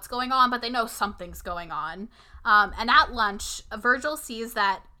know what's going on, but they know something's going on. And at lunch, Virgil sees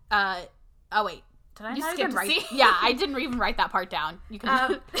that oh wait, did I not even write? Yeah, I didn't even write that part down. You can I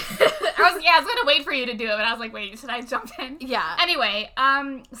was gonna wait for you to do it, but I was like, wait, should I jump in? Yeah. Anyway,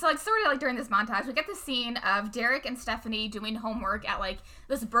 so sort of during this montage, we get the scene of Derek and Stephanie doing homework at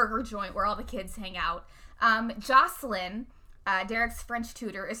this burger joint where all the kids hang out. Jocelyn, Derek's French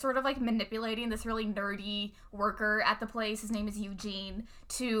tutor, is sort of manipulating this really nerdy worker at the place. His name is Eugene,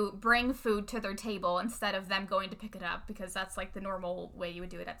 to bring food to their table instead of them going to pick it up, because that's the normal way you would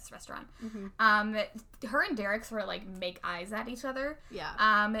do it at this restaurant. Mm-hmm. Her and Derek sort of make eyes at each other. Yeah.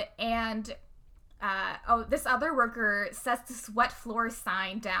 This other worker sets this wet floor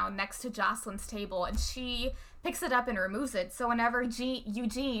sign down next to Jocelyn's table, and she picks it up and removes it. So whenever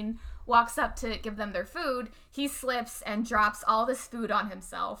Eugene walks up to give them their food, he slips and drops all this food on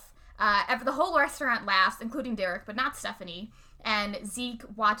himself. The whole restaurant laughs, including Derek, but not Stephanie, and Zeke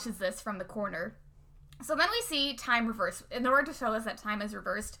watches this from the corner. So then we see time reverse. In order to show us that time is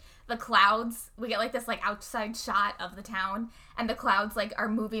reversed, the clouds, we get this outside shot of the town, and the clouds are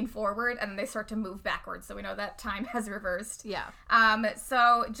moving forward, and then they start to move backwards, so we know that time has reversed. Yeah.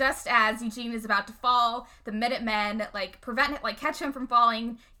 So just as Eugene is about to fall, the Minutemen catch him from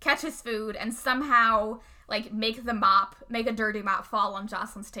falling, catch his food, and somehow make a dirty mop fall on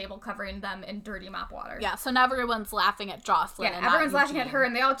Jocelyn's table, covering them in dirty mop water. Yeah, so now everyone's laughing at Jocelyn. Yeah, everyone's laughing at her,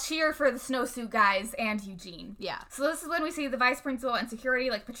 and they all cheer for the snowsuit guys and Eugene. Yeah. So this is when we see the vice principal and security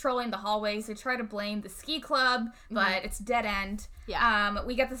patrolling the hallways. They try to blame the ski club, but it's dead end. Yeah.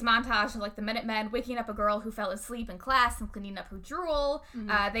 We get this montage of the Minutemen waking up a girl who fell asleep in class and cleaning up her drool.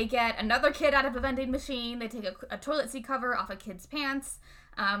 Mm-hmm. They get another kid out of a vending machine. They take a toilet seat cover off a kid's pants.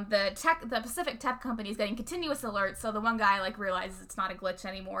 The Pacific Tech Company is getting continuous alerts, so the one guy realizes it's not a glitch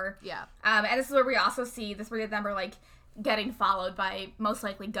anymore. Yeah. And this is where we also see the three of them are getting followed by most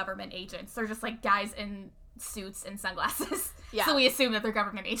likely government agents. They're just like guys in suits and sunglasses. Yeah. So we assume that they're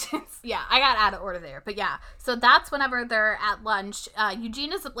government agents. Yeah, I got out of order there. But yeah, so that's whenever they're at lunch.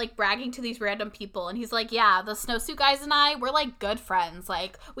 Eugene is like bragging to these random people, and he's like, yeah, the snowsuit guys and I, we're like good friends.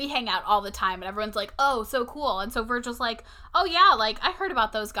 Like, we hang out all the time, and everyone's like, oh, so cool. And so Virgil's like, oh yeah, like, I heard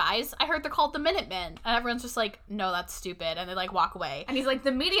about those guys. I heard they're called the Minutemen. And everyone's just like, no, that's stupid. And they like walk away. And he's like,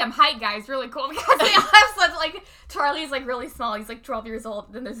 the medium height guy is really cool because they all have such like, Charlie's like really small. He's like 12 years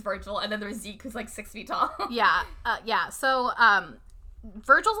old. Then there's Virgil, and then there's Zeke, who's like 6 feet tall. Yeah. So,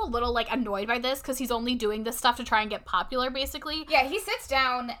 Virgil's a little, like, annoyed by this because he's only doing this stuff to try and get popular, basically. Yeah, he sits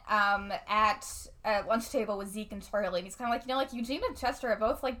down at a lunch table with Zeke and Charlie, and he's kind of like, you know, like, Eugene and Chester have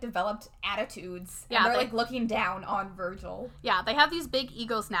both, like, developed attitudes, and they're, like, looking down on Virgil. Yeah, they have these big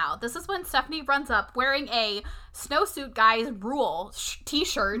egos now. This is when Stephanie runs up wearing a Snowsuit Guys Rule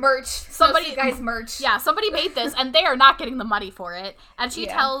t-shirt. Merch. Snowsuit Guys merch. Yeah, somebody made this, and they are not getting the money for it. And she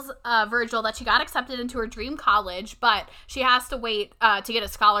tells Virgil that she got accepted into her dream college, but she has to wait to get a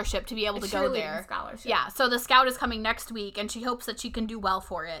scholarship to be able to go there. Scholarship. Yeah, so the scout is coming next week, and she hopes that she can do well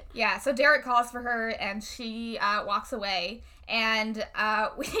for it. Yeah, so Derek calls for her, and she walks away. And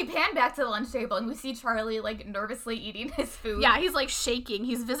we pan back to the lunch table, and we see Charlie, like, nervously eating his food. Yeah, he's, like, shaking.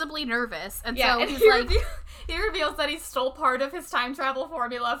 He's visibly nervous. And yeah, so and he's he like... he reveals that he stole part of his time travel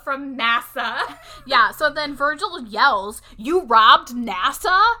formula from NASA. Yeah, so then Virgil yells, "You robbed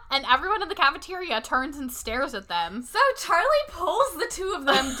NASA?" And everyone in the cafeteria turns and stares at them. So Charlie pulls the two of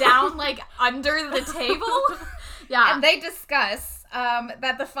them down, like, under the table. Yeah. And they discuss...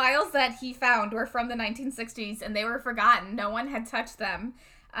 that the files that he found were from the 1960s and they were forgotten. No one had touched them.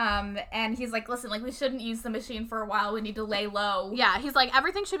 And he's like, listen, like, we shouldn't use the machine for a while. We need to lay low. Yeah, he's like,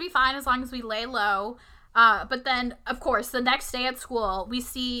 everything should be fine as long as we lay low. But then, of course, the next day at school, we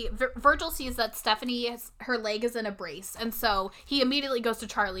see Virgil sees that Stephanie, her leg is in a brace. And so he immediately goes to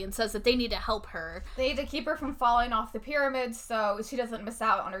Charlie and says that they need to help her. They need to keep her from falling off the pyramid so she doesn't miss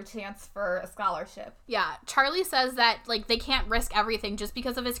out on her chance for a scholarship. Yeah, Charlie says that, like, they can't risk everything just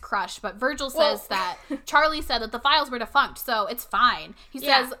because of his crush. But Virgil says that Charlie said that the files were defunct, so it's fine. He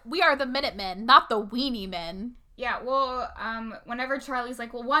says, we are the Minutemen, not the Weenie Men. Yeah, well, whenever Charlie's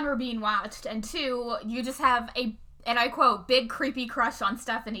like, well, one, we're being watched, and two, you just have a, and I quote, big creepy crush on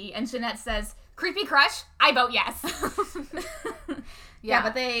Stephanie, and Jeanette says, creepy crush? I vote yes. Yeah,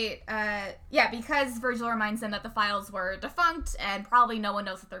 but they, because Virgil reminds them that the files were defunct, and probably no one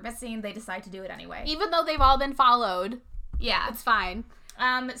knows what they're missing, they decide to do it anyway. Even though they've all been followed. Yeah. It's fine.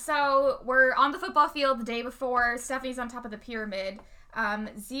 So we're on the football field the day before, Stephanie's on top of the pyramid.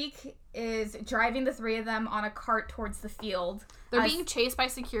 Zeke is driving the three of them on a cart towards the field. They're being chased by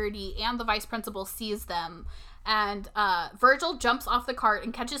security, and the vice principal sees them. And Virgil jumps off the cart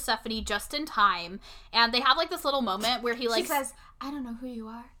and catches Stephanie just in time. And they have, like, this little moment where he, like... She says, I don't know who you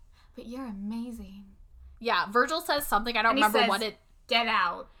are, but you're amazing. Yeah, Virgil says something. I don't remember what it... Get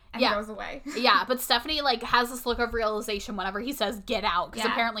out. And goes away. Yeah, but Stephanie, like, has this look of realization whenever he says, get out, because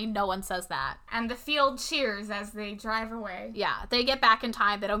apparently no one says that. And the field cheers as they drive away. Yeah, they get back in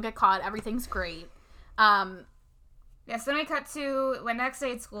time, they don't get caught, everything's great. So then we cut to the next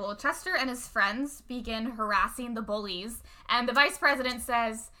day at school. Chester and his friends begin harassing the bullies, and the vice president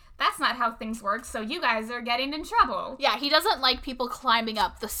says, that's not how things work, so you guys are getting in trouble. Yeah, he doesn't like people climbing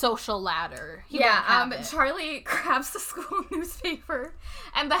up the social ladder. Charlie grabs the school newspaper,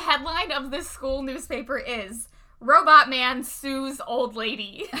 and the headline of this school newspaper is, Robot Man sues old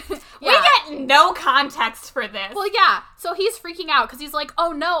lady. We get no context for this. Well, yeah, so he's freaking out because he's like,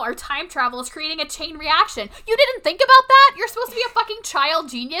 oh no, our time travel is creating a chain reaction. You didn't think about that? You're supposed to be a fucking child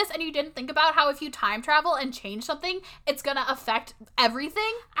genius, and you didn't think about how if you time travel and change something, it's gonna affect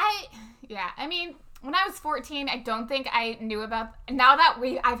everything? I mean, when I was 14, I don't think I knew about... Now that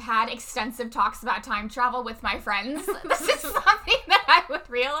I've had extensive talks about time travel with my friends, this is something that I would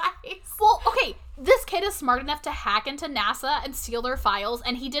realize. Well, okay, this kid is smart enough to hack into NASA and steal their files,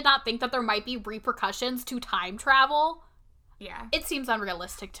 and he did not think that there might be repercussions to time travel. Yeah. It seems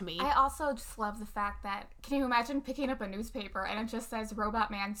unrealistic to me. I also just love the fact that... Can you imagine picking up a newspaper and it just says,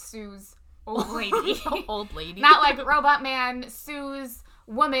 Robot Man sues old lady? Old lady. Not like Robot Man sues...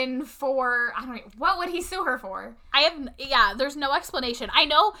 woman for, I don't know, what would he sue her for? There's no explanation. I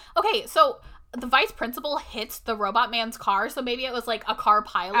know, okay, so the vice principal hits the Robot Man's car, so maybe it was like a car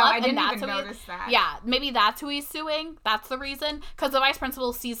pileup. I didn't even notice that. Yeah, maybe that's who he's suing. That's the reason. Because the vice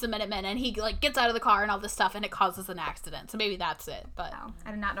principal sees the Minutemen and he, like, gets out of the car and all this stuff and it causes an accident. So maybe that's it, but... No,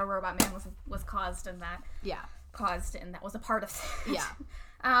 I did not know Robot Man was caused in that. Yeah. Caused, and that was a part of it.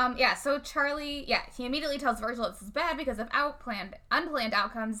 Yeah. So Charlie, he immediately tells Virgil this is bad because of unplanned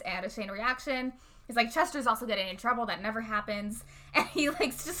outcomes and a chain reaction. He's like, Chester's also getting in trouble. That never happens. And he,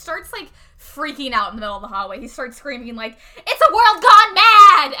 like, just starts, like, freaking out in the middle of the hallway. He starts screaming, like, it's a world gone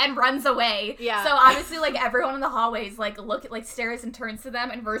mad! And runs away. Yeah. So, obviously, like, everyone in the hallways, like, stares and turns to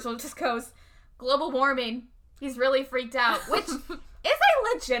them. And Virgil just goes, global warming. He's really freaked out. Which is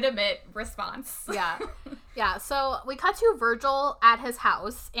a legitimate response. Yeah. Yeah, so we cut to Virgil at his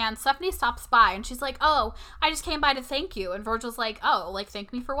house, and Stephanie stops by, and she's like, oh, I just came by to thank you. And Virgil's like, oh, like,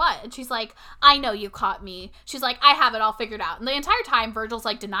 thank me for what? And she's like, I know you caught me. She's like, I have it all figured out. And the entire time, Virgil's,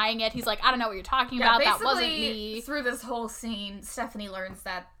 like, denying it. He's like, I don't know what you're talking about. That wasn't me. Through this whole scene, Stephanie learns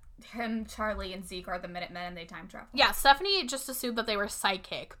that him, Charlie, and Zeke are the Minutemen, and they time travel. Yeah, Stephanie just assumed that they were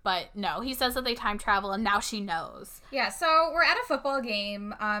psychic, but no, he says that they time travel, and now she knows. Yeah, so we're at a football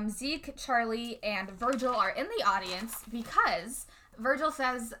game. Zeke, Charlie, and Virgil are in the audience because Virgil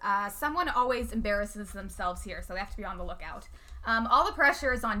says someone always embarrasses themselves here, so they have to be on the lookout. All the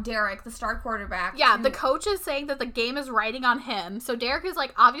pressure is on Derek, the star quarterback. Yeah, the coach is saying that the game is riding on him, so Derek is,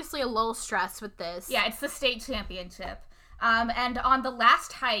 like, obviously a little stressed with this. Yeah, it's the state championship. And on the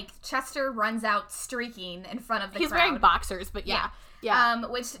last hike, Chester runs out streaking in front of the crowd. He's wearing boxers, but yeah. Yeah.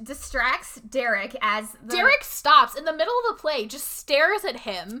 Which distracts Derek as Derek stops in the middle of the play, just stares at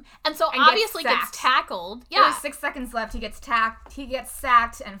him, and so obviously gets tackled. Yeah. There's 6 seconds left. He gets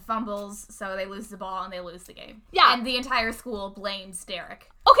sacked and fumbles, so they lose the ball and they lose the game. Yeah. And the entire school blames Derek.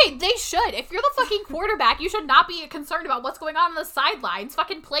 Okay, they should. If you're the fucking quarterback, you should not be concerned about what's going on the sidelines.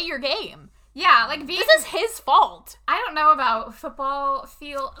 Fucking play your game. Yeah, like, this is his fault. I don't know about football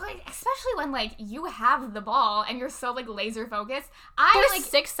feel, like, especially when, like, you have the ball and you're so, like, laser focused. There's, like,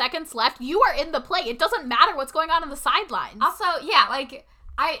 6 seconds left. You are in the play. It doesn't matter what's going on the sidelines. Also, yeah, like,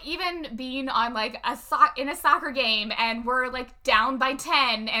 even being on, like, in a soccer game and we're, like, down by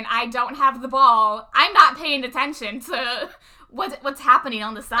 10 and I don't have the ball, I'm not paying attention to what's happening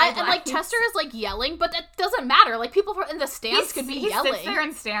on the sidelines. And, like, Chester is, like, yelling, but that doesn't matter. Like, people in the stands could be yelling. He sits there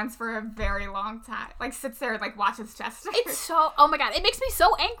and stands for a very long time. Like, sits there and, like, watches Chester. It's so... Oh, my God. It makes me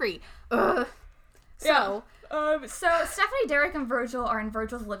so angry. Ugh. So... So Stephanie, Derek, and Virgil are in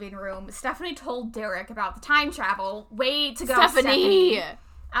Virgil's living room. Stephanie told Derek about the time travel. Way to go, Stephanie.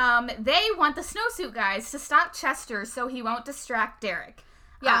 They want the snowsuit guys to stop Chester so he won't distract Derek.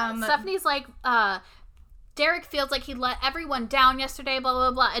 Yeah, Stephanie's like, Derek feels like he let everyone down yesterday, blah,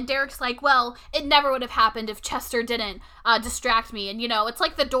 blah, blah. And Derek's like, well, it never would have happened if Chester didn't distract me. And, you know, it's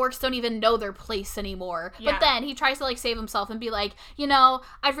like the dorks don't even know their place anymore. Yeah. But then he tries to, like, save himself and be like, you know,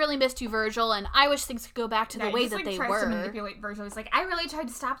 I've really missed you, Virgil, and I wish things could go back to the way that they were. He tries to manipulate Virgil. He's like, I really tried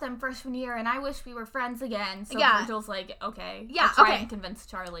to stop them freshman year, and I wish we were friends again. So Virgil's like, okay. Yeah, I'll try and convince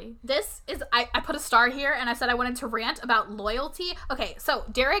Charlie. This is, I put a star here, and I said I wanted to rant about loyalty. Okay, so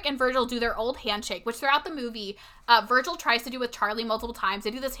Derek and Virgil do their old handshake, which throughout the movie, Virgil tries to do with Charlie multiple times.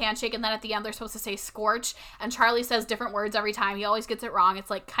 They do this handshake, and then at the end they're supposed to say scorch, and Charlie says different words every time. He always gets it wrong. It's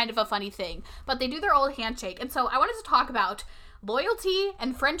like kind of a funny thing. But they do their old handshake, and so I wanted to talk about loyalty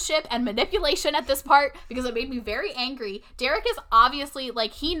and friendship and manipulation at this part because it made me very angry. Derek is obviously,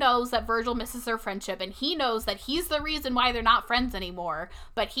 like, he knows that Virgil misses their friendship, and he knows that he's the reason why they're not friends anymore,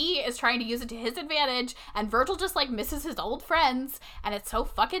 but he is trying to use it to his advantage, and Virgil just, like, misses his old friends, and it's so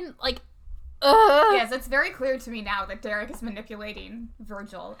fucking, like, yes, it's very clear to me now that Derek is manipulating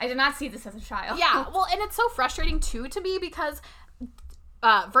Virgil. I did not see this as a child. Yeah, well, and it's so frustrating, too, to me, because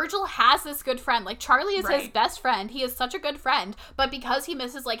Virgil has this good friend. Like, Charlie is his best friend. He is such a good friend. But because he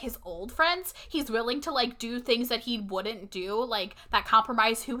misses, like, his old friends, he's willing to, like, do things that he wouldn't do, like, that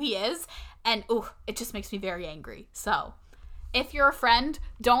compromise who he is. And, it just makes me very angry. So, if you're a friend,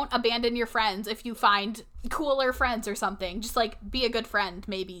 don't abandon your friends if you find cooler friends or something. Just, like, be a good friend,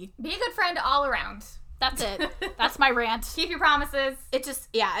 maybe. Be a good friend all around. That's it. That's my rant. Keep your promises. It just,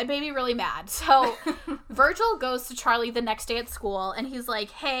 it made me really mad. So, Virgil goes to Charlie the next day at school, and he's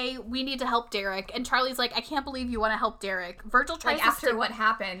like, hey, we need to help Derek. And Charlie's like, I can't believe you want to help Derek. Virgil tries to after what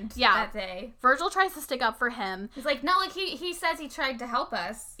happened that day. Virgil tries to stick up for him. He's like, no, like, he says he tried to help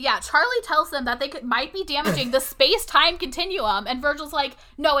us. Yeah, Charlie tells them that they might be damaging the space-time continuum, and Virgil's like,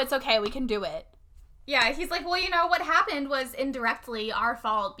 no, it's okay, we can do it. Yeah, he's like, well, you know, what happened was indirectly our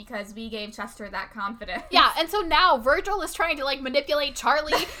fault because we gave Chester that confidence. Yeah, and so now Virgil is trying to, like, manipulate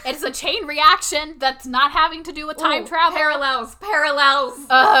Charlie. It's a chain reaction that's not having to do with time travel. Parallels.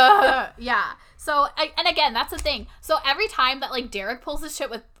 Yeah. So, and again, that's the thing. So every time that, like, Derek pulls this shit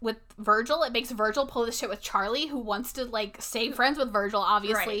with Virgil, it makes Virgil pull this shit with Charlie, who wants to, like, stay friends with Virgil,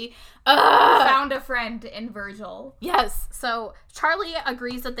 obviously. Found a friend in Virgil. Yes. So Charlie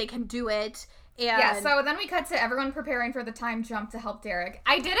agrees that they can do it. And so then we cut to everyone preparing for the time jump to help Derek.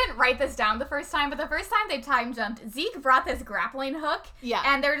 I didn't write this down the first time, but the first time they time jumped, Zeke brought this grappling hook. Yeah.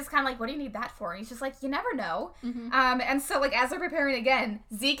 And they're just kind of like, what do you need that for? And he's just like, you never know. And so, like, as they're preparing again,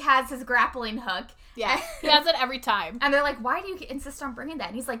 Zeke has his grappling hook. Yeah, he has it every time. And they're like, why do you insist on bringing that?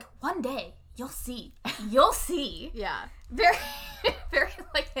 And he's like, one day, you'll see. You'll see. Yeah. Very, very,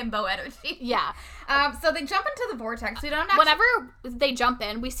 like, himbo energy. Yeah. So they jump into the vortex. We don't actually... Whenever they jump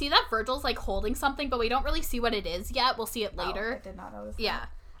in, we see that Virgil's, like, holding something, but we don't really see what it is yet. We'll see it later. I did not notice that.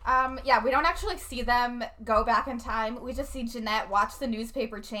 Yeah. We don't actually see them go back in time. We just see Jeanette watch the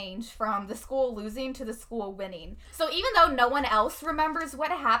newspaper change from the school losing to the school winning. So even though no one else remembers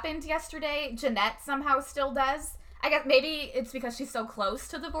what happened yesterday, Jeanette somehow still does. I guess maybe it's because she's so close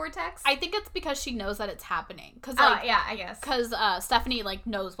to the vortex. I think it's because she knows that it's happening. Yeah, I guess. Because Stephanie, like,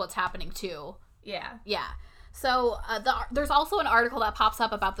 knows what's happening, too. Yeah. Yeah. So there's also an article that pops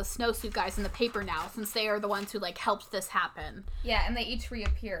up about the snowsuit guys in the paper now, since they are the ones who, like, helped this happen. Yeah, and they each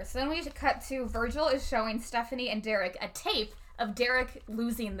reappear. So then we cut to Virgil is showing Stephanie and Derek a tape of Derek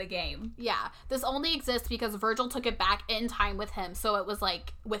losing the game. Yeah. This only exists because Virgil took it back in time with him, so it was,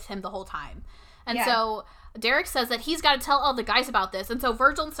 like, with him the whole time. And so Derek says that he's got to tell all the guys about this. And so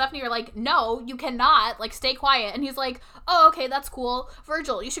Virgil and Stephanie are like, no, you cannot. Like, stay quiet. And he's like, oh, okay, that's cool.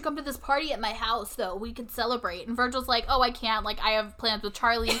 Virgil, you should come to this party at my house, though. We could celebrate. And Virgil's like, oh, I can't. Like, I have plans with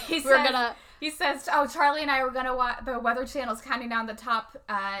Charlie. He says, oh, Charlie and I were going to watch the Weather Channel's counting down the top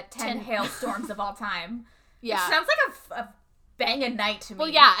 10 hailstorms of all time. Yeah. It sounds like a banging night to me. Well,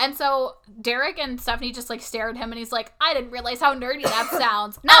 yeah, and so Derek and Stephanie just, like, stare at him, and he's like, I didn't realize how nerdy that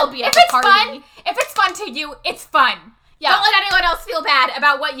sounds. I'll be at the party. If it's fun to you, it's fun. Yeah. Don't let anyone else feel bad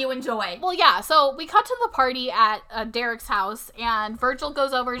about what you enjoy. Well, yeah, so we cut to the party at Derek's house, and Virgil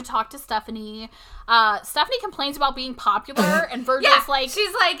goes over to talk to Stephanie. Stephanie complains about being popular, and Virgil's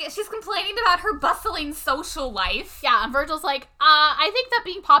she's complaining about her bustling social life. Yeah, and Virgil's like, I think that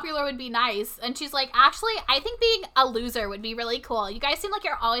being popular would be nice. And she's like, actually, I think being a loser would be really cool. You guys seem like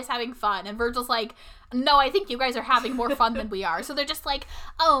you're always having fun. And Virgil's like, no, I think you guys are having more fun than we are. So they're just like,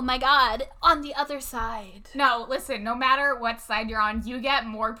 oh my god, on the other side. No, listen, no matter what side you're on, you get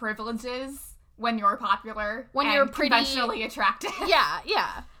more privileges when you're popular. When you're pretty conventionally attractive.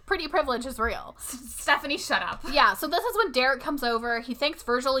 Yeah. Pretty privilege is real. Stephanie, shut up. Yeah, so this is when Derek comes over. He thanks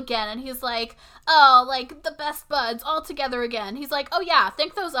Virgil again, and he's like, oh, like, the best buds all together again. He's like, oh yeah,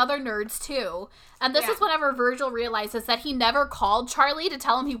 thank those other nerds too. And this is whenever Virgil realizes that he never called Charlie to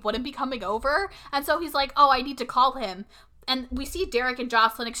tell him he wouldn't be coming over. And so he's like, oh, I need to call him. And we see Derek and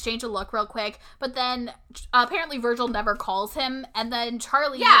Jocelyn exchange a look real quick, but then apparently Virgil never calls him, and then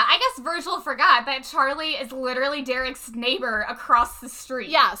Charlie... Yeah, I guess Virgil forgot that Charlie is literally Derek's neighbor across the street.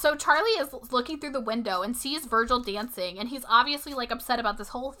 Yeah, so Charlie is looking through the window and sees Virgil dancing, and he's obviously, like, upset about this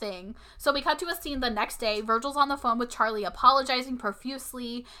whole thing. So we cut to a scene the next day. Virgil's on the phone with Charlie, apologizing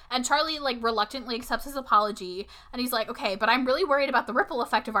profusely, and Charlie, like, reluctantly accepts his apology, and he's like, okay, but I'm really worried about the ripple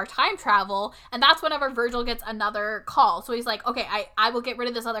effect of our time travel, and that's whenever Virgil gets another call. So he's like, okay, I will get rid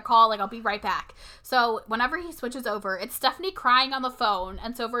of this other call, like, I'll be right back. So whenever he switches over, it's Stephanie crying on the phone,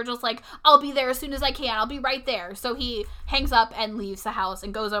 and so Virgil's like, I'll be there as soon as I can, I'll be right there. So he hangs up and leaves the house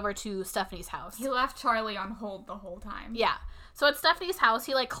and goes over to Stephanie's house. He left Charlie on hold the whole time. Yeah. So at Stephanie's house,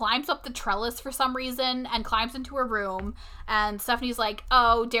 he, like, climbs up the trellis for some reason and climbs into her room. And Stephanie's like,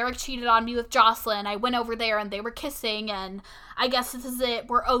 oh, Derek cheated on me with Jocelyn. I went over there and they were kissing and I guess this is it.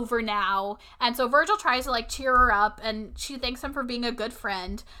 We're over now. And so Virgil tries to, like, cheer her up and she thanks him for being a good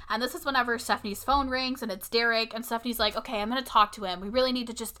friend. And this is whenever Stephanie's phone rings and it's Derek. And Stephanie's like, okay, I'm going to talk to him. We really need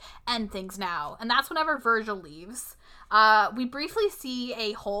to just end things now. And that's whenever Virgil leaves. We briefly see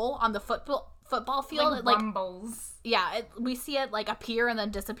a hole on the football field. Like rumbles. Yeah, we see it, like, appear and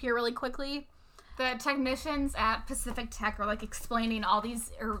then disappear really quickly. The technicians at Pacific Tech are, like, explaining all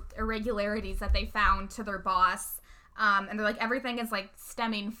these irregularities that they found to their boss. And they're like, everything is, like,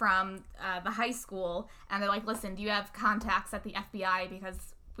 stemming from the high school. And they're like, listen, do you have contacts at the FBI?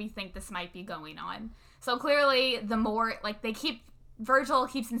 Because we think this might be going on. So clearly, the more, like, Virgil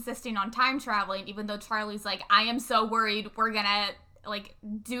keeps insisting on time traveling, even though Charlie's like, I am so worried we're gonna, like,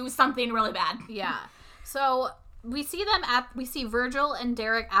 do something really bad. Yeah. So we see Virgil and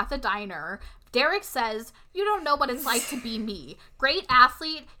Derek at the diner. Derek says, you don't know what it's like to be me. Great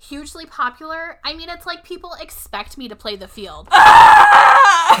athlete, hugely popular. I mean, it's like people expect me to play the field.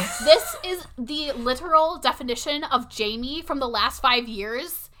 This is the literal definition of Jamie from the last 5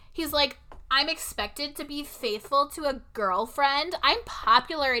 years. He's like, I'm expected to be faithful to a girlfriend. I'm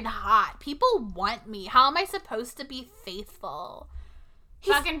popular and hot. People want me. How am I supposed to be faithful?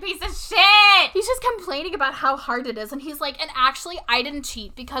 Fucking piece of shit! He's just complaining about how hard it is, and he's like, and actually, I didn't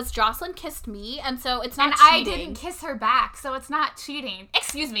cheat because Jocelyn kissed me, and so it's not and cheating. I didn't kiss her back, so it's not cheating.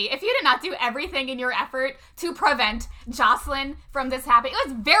 Excuse me, if you did not do everything in your effort to prevent Jocelyn from this happening, it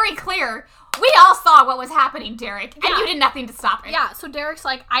was very clear. We all saw what was happening, Derek, and you did nothing to stop it. Yeah, so Derek's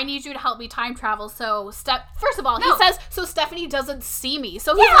like, I need you to help me time travel, so first of all, he says, so Stephanie doesn't see me,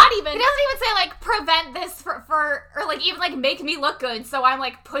 so he's not even... He doesn't even say, like, prevent this or, like, even, like, make me look good, so I'm,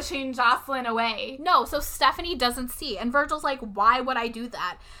 like, pushing Jocelyn away. No, so Stephanie doesn't see, and Virgil's like, why would I do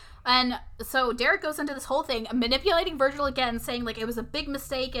that? And so Derek goes into this whole thing, manipulating Virgil again, saying, like, it was a big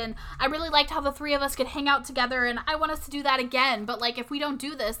mistake, and I really liked how the three of us could hang out together, and I want us to do that again, but, like, if we don't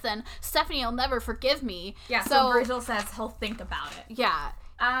do this, then Stephanie will never forgive me. Yeah, so Virgil says he'll think about it. Yeah.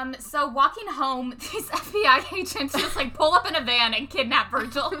 So walking home, these FBI agents just, like, pull up in a van and kidnap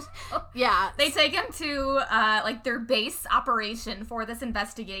Virgil. Yeah. They take him to, like, their base operation for this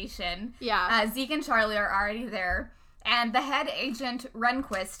investigation. Yeah. Zeke and Charlie are already there. And the head agent,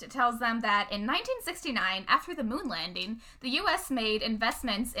 Rehnquist, tells them that in 1969, after the moon landing, the U.S. made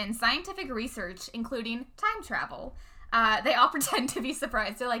investments in scientific research, including time travel. They all pretend to be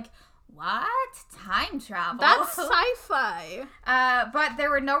surprised. They're like, what? Time travel? That's sci-fi. But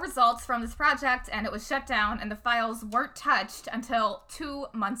there were no results from this project, and it was shut down, and the files weren't touched until 2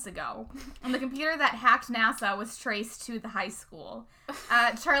 months ago. And the computer that hacked NASA was traced to the high school.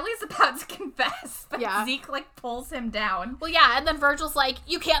 Charlie's about to confess, but Zeke, like, pulls him down. Well, yeah, and then Virgil's like,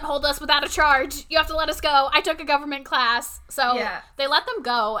 you can't hold us without a charge. You have to let us go. I took a government class. So they let them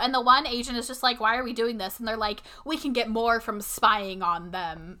go, and the one agent is just like, why are we doing this? And they're like, we can get more from spying on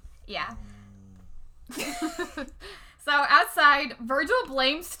them. Yeah. So outside, Virgil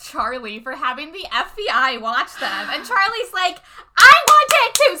blames Charlie for having the FBI watch them. And Charlie's like, I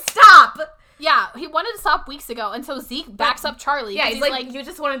wanted to stop! Yeah, he wanted to stop weeks ago, and so Zeke backs up Charlie. Yeah, he's like, you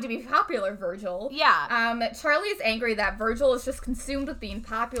just wanted to be popular, Virgil. Yeah. Charlie is angry that Virgil is just consumed with being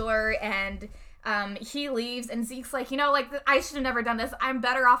popular, and he leaves, and Zeke's like, you know, like, I should have never done this. I'm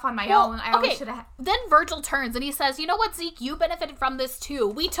better off on my own. I always should have. Then Virgil turns and he says, you know what, Zeke, you benefited from this too.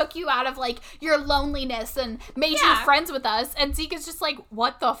 We took you out of, like, your loneliness and made you friends with us. And Zeke is just like,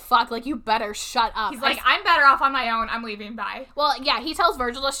 what the fuck? Like, you better shut up. He's like, I'm better off on my own. I'm leaving. Bye. Well, yeah, he tells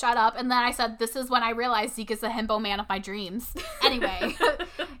Virgil to shut up, and then I said, this is when I realized Zeke is the himbo man of my dreams. Anyway.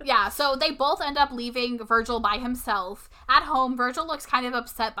 Yeah, so they both end up leaving Virgil by himself. At home, Virgil looks kind of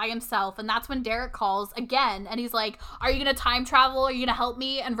upset by himself, and that's when Derek calls again, and he's like, are you gonna time travel? Are you gonna help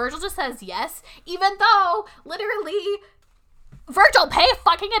me? And Virgil just says yes, even though, literally, Virgil, pay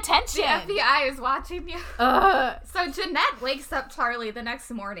fucking attention. The FBI is watching you. So Jeanette wakes up Charlie the next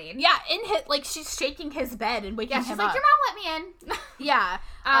morning. Yeah, she's shaking his bed and waking him up. She's like, your mom let me in. Yeah.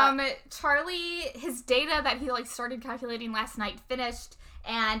 Charlie, his data that he, like, started calculating last night finished,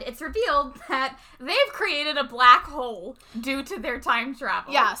 and it's revealed that they've created a black hole due to their time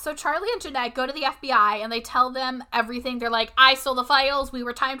travel. Yeah, so Charlie and Jeanette go to the FBI, and they tell them everything. They're like, I stole the files, we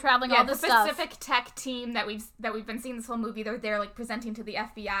were time traveling, all this stuff. The Pacific Tech team that we've been seeing this whole movie, they're there, like, presenting to the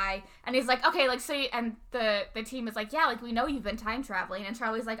FBI, and he's like, okay, like, so, and the team is like, yeah, like, we know you've been time traveling, and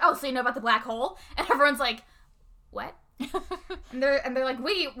Charlie's like, oh, so you know about the black hole? And everyone's like, what? and they're like,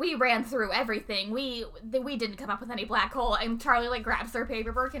 we ran through everything. We didn't come up with any black hole. And Charlie, like, grabs their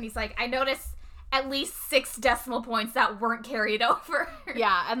paperwork and he's like, I noticed at least 6 decimal points that weren't carried over.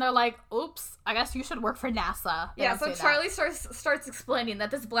 Yeah, and they're like, oops, I guess you should work for NASA. Yeah, so Charlie starts explaining that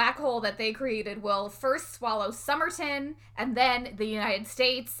this black hole that they created will first swallow Somerton and then the United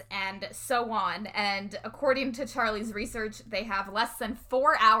States and so on. And according to Charlie's research, they have less than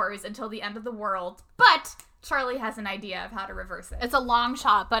 4 hours until the end of the world. But Charlie has an idea of how to reverse it. It's a long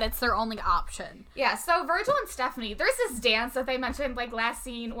shot, but it's their only option. Yeah, so Virgil and Stephanie, there's this dance that they mentioned, like, last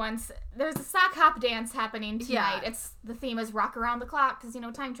scene once. There's a sock hop dance happening tonight. Yeah. The theme is rock around the clock, because, you know,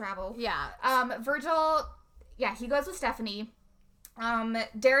 time travel. Yeah. Virgil, yeah, he goes with Stephanie.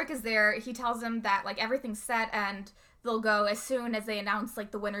 Derek is there. He tells him that, like, everything's set, and they'll go as soon as they announce, like,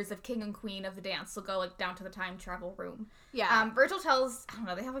 the winners of King and Queen of the dance. They'll go, like, down to the time travel room. Yeah. Virgil tells, I don't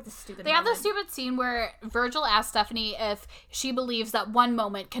know, they have, like, this stupid They have this stupid scene where Virgil asks Stephanie if she believes that one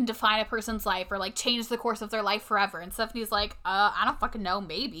moment can define a person's life or, like, change the course of their life forever. And Stephanie's like, I don't fucking know,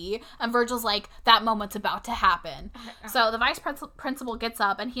 maybe. And Virgil's like, that moment's about to happen. So the vice principal gets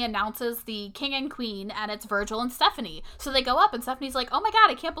up and he announces the king and queen, and it's Virgil and Stephanie. So they go up and Stephanie's like, oh my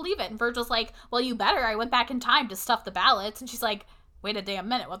god, I can't believe it. And Virgil's like, well, you better. I went back in time to stuff the ballots. And she's like, wait a damn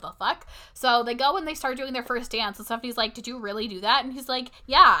minute, what the fuck? So they go and they start doing their first dance, and Stephanie's like, did you really do that? And he's like,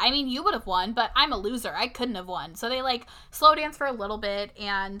 yeah, I mean, you would have won, but I'm a loser. I couldn't have won. So they, like, slow dance for a little bit,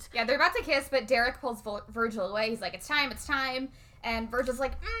 and... Yeah, they're about to kiss, but Derek pulls Virgil away. He's like, it's time. And Virgil's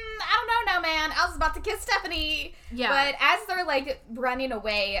like, I don't know now, man. I was about to kiss Stephanie. Yeah. But as they're, like, running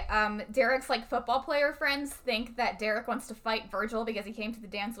away, Derek's, like, football player friends think that Derek wants to fight Virgil because he came to the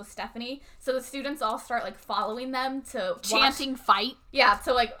dance with Stephanie. So the students all start, like, following them to chanting fight. Yeah,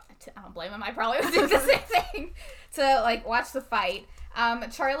 to, like, I don't blame him. I probably would do the same thing. To, like, watch the fight.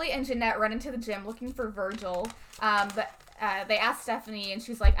 Charlie and Jeanette run into the gym looking for Virgil. But they ask Stephanie, and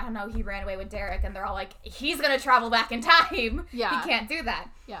she's like, I don't know, he ran away with Derek. And they're all like, he's going to travel back in time. Yeah. He can't do that.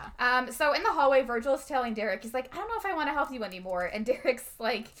 Yeah. So in the hallway, Virgil is telling Derek, he's like, I don't know if I want to help you anymore. And Derek's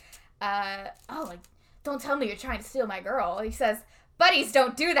like, don't tell me you're trying to steal my girl. He says, buddies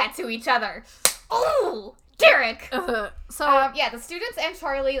don't do that to each other. Ooh, Derek. The students and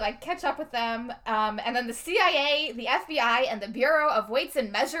Charlie, like, catch up with them. And then the CIA, the FBI, and the Bureau of Weights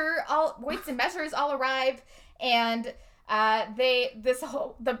and Measures all arrive. And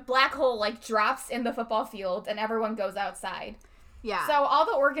the black hole, like, drops in the football field, and everyone goes outside. Yeah. So all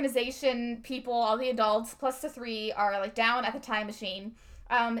the organization people, all the adults, plus the 3, are, like, down at the time machine.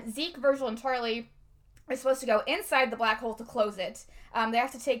 Zeke, Virgil, and Charlie are supposed to go inside the black hole to close it. They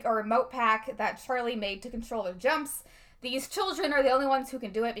have to take a remote pack that Charlie made to control their jumps. These children are the only ones who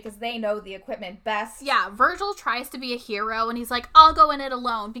can do it because they know the equipment best. Yeah, Virgil tries to be a hero, and he's like, I'll go in it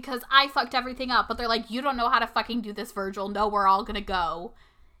alone because I fucked everything up. But they're like, you don't know how to fucking do this, Virgil. No, we're all gonna go.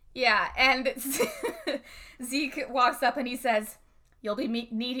 Yeah, and Zeke walks up and he says, you'll be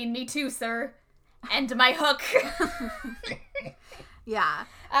needing me too, sir. And my hook. Yeah.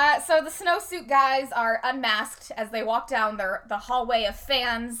 So the snowsuit guys are unmasked as they walk down the hallway of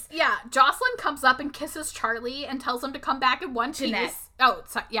fans. Yeah, Jocelyn comes up and kisses Charlie and tells him to come back in one Jeanette. piece. Oh,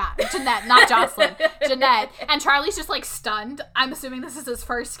 sorry, yeah, Jeanette, not Jocelyn. Jeanette. And Charlie's just, like, stunned. I'm assuming this is his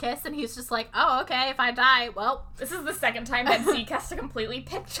first kiss, and he's just like, oh, okay, if I die, well. This is the second time that Zeke has to completely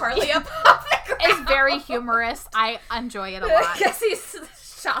pick Charlie up off the ground. It's very humorous. I enjoy it a lot. Because he's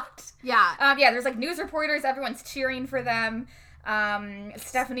shocked. Yeah. There's, like, news reporters. Everyone's cheering for them.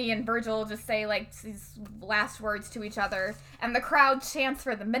 Stephanie and Virgil just say, like, these last words to each other, and the crowd chants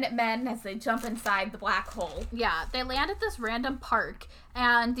for the Minutemen as they jump inside the black hole. Yeah, they land at this random park,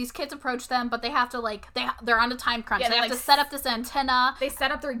 and these kids approach them, but they have to, like, they're on a time crunch. Yeah, they have to set up this antenna. They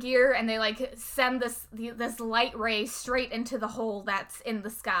set up their gear, and they, like, send this light ray straight into the hole that's in the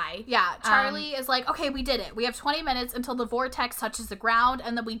sky. Yeah, Charlie is like, okay, we did it. We have 20 minutes until the vortex touches the ground,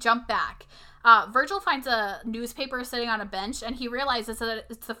 and then we jump back. Virgil finds a newspaper sitting on a bench, and he realizes that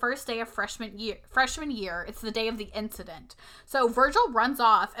it's the first day of freshman year. It's the day of the incident. So Virgil runs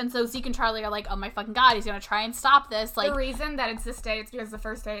off, and so Zeke and Charlie are like, oh my fucking god, he's gonna try and stop this. Like, the reason that it's this day is because the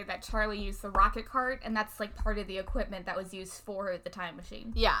first day that Charlie used the rocket cart, and that's, like, part of the equipment that was used for the time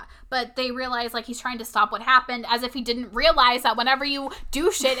machine. Yeah, but they realize, like, he's trying to stop what happened, as if he didn't realize that whenever you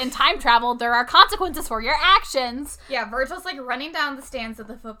do shit in time travel, there are consequences for your actions. Yeah, Virgil's, like, running down the stands of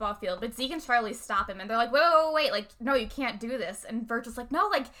the football field, but Zeke and Charlie stop him, and they're like, wait, like, no, you can't do this. And Virgil's like, no,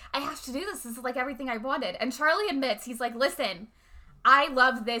 like, I have to do this. This is, like, everything I wanted. And Charlie admits, he's like, listen, I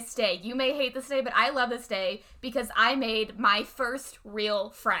love this day. You may hate this day, but I love this day because I made my first real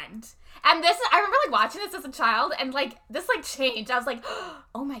friend. And this, I remember, like, watching this as a child, and, like, this, like, changed. I was like,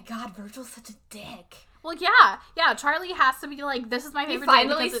 oh my god, Virgil's such a dick. Well, yeah, Charlie has to be like, this is my favorite day. He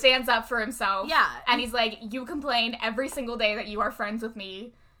finally day stands up for himself. Yeah. And he's like, you complain every single day that you are friends with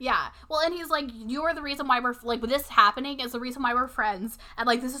me. Yeah. Well, and he's like, you are the reason why we're, like, this happening is the reason why we're friends. And,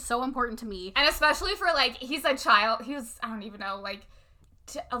 like, this is so important to me. And especially for, like, he's a child. He was, I don't even know, like,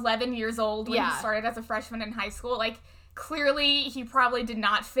 11 years old when he started as a freshman in high school. Like, clearly he probably did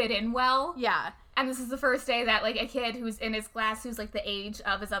not fit in well. Yeah. And this is the first day that, like, a kid who's in his class, who's, like, the age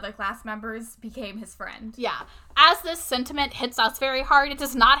of his other class members, became his friend. Yeah. As this sentiment hits us very hard, it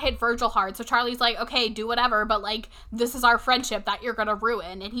does not hit Virgil hard. So Charlie's like, okay, do whatever, but, like, this is our friendship that you're gonna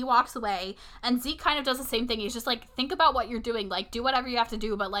ruin. And he walks away. And Zeke kind of does the same thing. He's just like, think about what you're doing. Like, do whatever you have to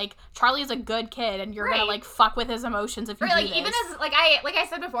do. But, like, Charlie's a good kid, and you're gonna, like, fuck with his emotions if you do like, this. even as, like I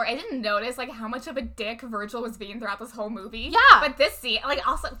said before, I didn't notice, like, how much of a dick Virgil was being throughout this whole movie. Yeah. But this scene, like,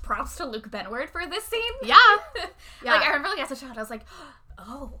 also props to Luke Benward for this scene. Yeah. Yeah. Like, I remember, like, as a child, I was like,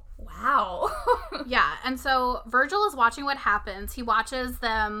 oh, wow. Yeah, and so Virgil is watching what happens. He watches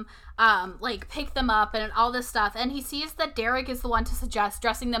them, like, pick them up and all this stuff, and he sees that Derek is the one to suggest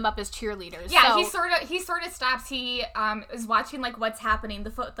dressing them up as cheerleaders. Yeah, so, he sort of stops. He is watching, like, what's happening.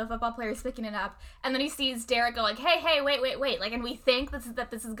 The football player is picking it up, and then he sees Derek go, like, hey, wait. Like, and we think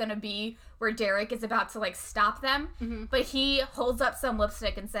that this is gonna be where Derek is about to, like, stop them, but he holds up some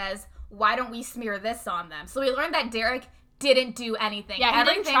lipstick and says, why don't we smear this on them? So we learned that Derek didn't do anything. Yeah,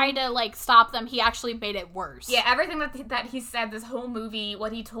 he didn't try to, like, stop them. He actually made it worse. Yeah, everything that he said this whole movie,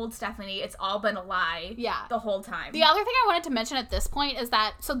 what he told Stephanie, it's all been a lie. Yeah. The whole time. The other thing I wanted to mention at this point is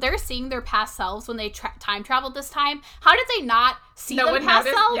that, so they're seeing their past selves when they time traveled this time. How did they not see their past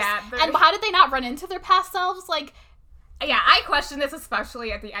selves? Yeah, and how did they not run into their past selves? Like... Yeah, I question this,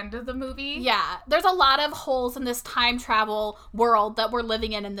 especially at the end of the movie. Yeah, there's a lot of holes in this time travel world that we're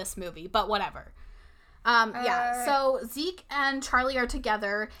living in this movie, but whatever. Yeah, so Zeke and Charlie are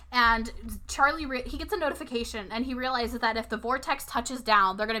together, and Charlie, he gets a notification, and he realizes that if the vortex touches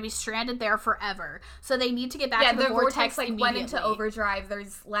down, they're going to be stranded there forever. So they need to get back to the vortex like, went into overdrive.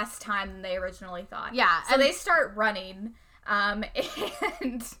 There's less time than they originally thought. Yeah. So they start running, and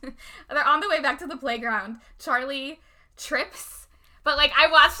they're on the way back to the playground. Charlie trips, but, like,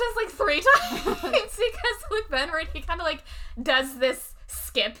 I watched this, like, 3 times because with Benward, he kind of, like, does this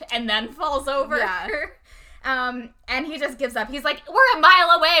skip and then falls over. Yeah. And he just gives up. He's like, we're a mile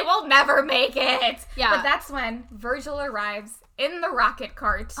away. We'll never make it. Yeah. But that's when Virgil arrives in the rocket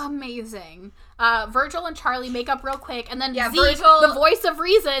cart. Amazing. Virgil and Charlie make up real quick, and then Zeke, Virgil, the voice of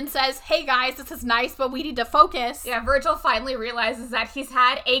reason, says, hey guys, this is nice, but we need to focus. Yeah, Virgil finally realizes that he's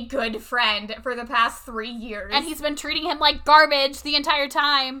had a good friend for the past 3 years. And he's been treating him like garbage the entire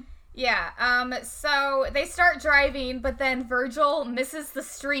time. Yeah, so they start driving, but then Virgil misses the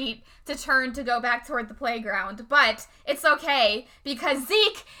street to turn to go back toward the playground. But it's okay, because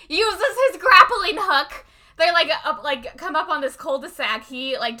Zeke uses his grappling hook. They, come up on this cul-de-sac.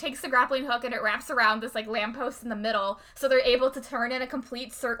 He, takes the grappling hook and it wraps around this, lamppost in the middle. So they're able to turn in a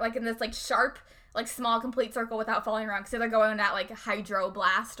complete circle, in this, sharp, small complete circle without falling around. So they're going at, hydro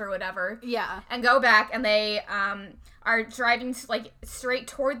blast or whatever. Yeah. And go back and they, are driving, straight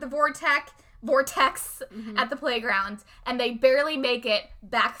toward the vortex at the playground. And they barely make it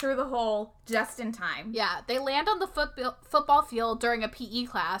back through the hole just in time. Yeah, they land on the football field during a PE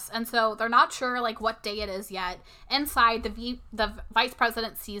class, and so they're not sure, what day it is yet. Inside, the vice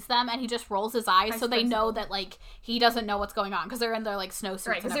president sees them, and he just rolls his eyes, so they know that, he doesn't know what's going on, because they're in their, snowsuits.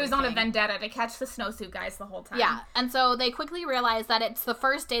 Right, because he was on a vendetta to catch the snowsuit guys the whole time. Yeah, and so they quickly realize that it's the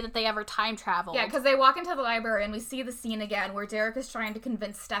first day that they ever time traveled. Yeah, because they walk into the library, and we see the scene again where Derek is trying to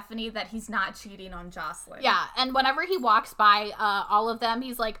convince Stephanie that he's not cheating on Jocelyn. Yeah, and whenever he walks by all of them,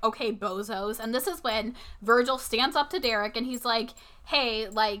 he's like, okay, bozos. And this is when Virgil stands up to Derek and he's like, hey,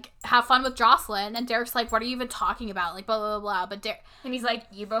 have fun with Jocelyn. And Derek's like, what are you even talking about? Blah, blah, blah. But and he's like,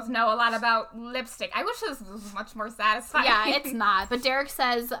 you both know a lot about lipstick. I wish this was much more satisfying. Yeah, it's not. But Derek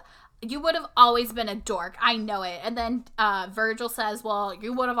says, you would have always been a dork. I know it. And then Virgil says, well,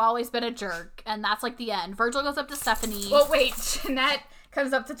 you would have always been a jerk. And that's the end. Virgil goes up to Stephanie. Well, wait. Jeanette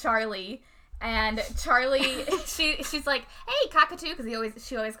comes up to Charlie. And Charlie, she's like, hey, cockatoo, because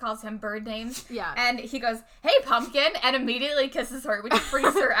she always calls him bird names. Yeah. And he goes, hey, pumpkin, and immediately kisses her, which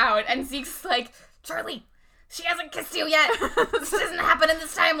freaks her out. And Zeke's like, Charlie, she hasn't kissed you yet. This doesn't happen in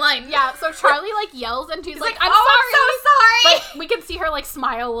this timeline. Yeah, so Charlie, yells, and she's like, I'm sorry. But we can see her,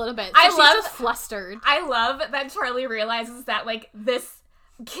 smile a little bit. So she's just flustered. I love that Charlie realizes that, this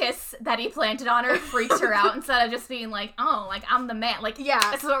kiss that he planted on her freaked her out instead of just being like, oh, I'm the man. Yeah.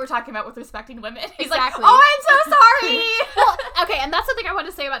 This is what we're talking about with respecting women. He's exactly. like, oh, I'm so sorry. Well, okay, and that's the thing I want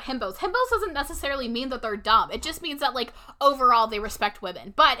to say about himbos. Himbos doesn't necessarily mean that they're dumb. It just means that, overall they respect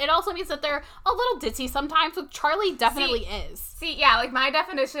women. But it also means that they're a little ditzy sometimes, which Charlie definitely is. See, yeah, my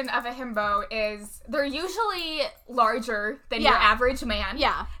definition of a himbo is they're usually larger than your average man.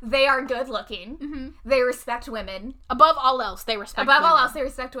 Yeah. They are good looking. Mm-hmm. They respect women. Above all else, they respect women. Above all else, they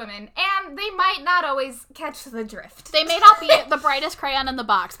respect women. And they might not always catch the drift. They may not be the brightest crayon in the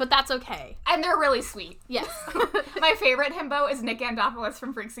box, but that's okay. And they're really sweet. Yes. My favorite himbo is Nick Andopoulos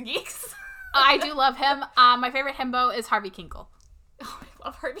from Freaks and Geeks. I do love him. My favorite himbo is Harvey Kinkle. Oh, I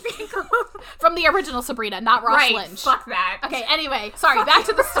love Harvey Kinkle. From the original Sabrina, not Ross Lynch. Fuck that. Okay, anyway, sorry, back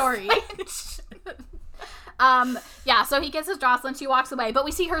to the story. Yeah, so he kisses Jocelyn, she walks away, but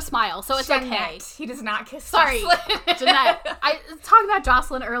we see her smile, so it's Jeanette. okay. He does not kiss Sorry, Jocelyn. Jeanette. I was talking about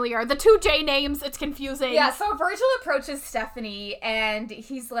Jocelyn earlier. The two J names, it's confusing. Yeah, so Virgil approaches Stephanie, and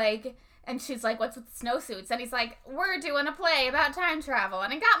he's like, and she's like, what's with the snowsuits? And he's like, we're doing a play about time travel,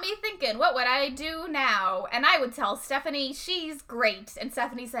 and it got me thinking, what would I do now? And I would tell Stephanie she's great, and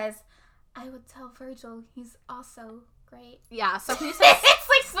Stephanie says, I would tell Virgil he's also great. Yeah, Stephanie says...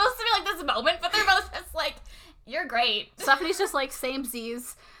 It's supposed to be this moment, but they're both just you're great. Stephanie's just same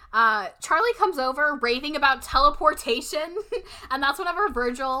Z's. Charlie comes over raving about teleportation, and that's whenever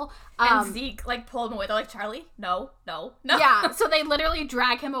Virgil... and Zeke, pull him away. They're like, Charlie, no. Yeah, so they literally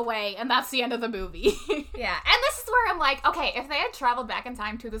drag him away, and that's the end of the movie. Yeah, and this is where I'm like, okay, if they had traveled back in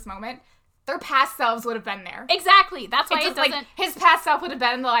time to this moment, their past selves would have been there. Exactly. That's why it doesn't... Like, his past self would have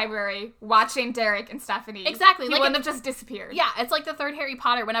been in the library watching Derek and Stephanie. Exactly. He wouldn't have just disappeared. Yeah, it's like the third Harry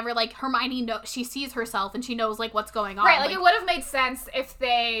Potter. Whenever, like, Hermione she sees herself and she knows, like, what's going on. Right, like, it would have made sense if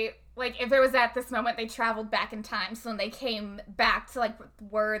they... Like, if there was at this moment they traveled back in time, so when they came back to, like,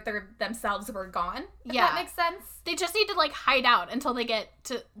 where themselves were gone. If that makes sense. They just need to, like, hide out until they get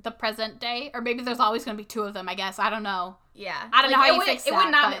to the present day. Or maybe there's always going to be two of them, I guess. I don't know. Yeah. I don't know how you fix that. It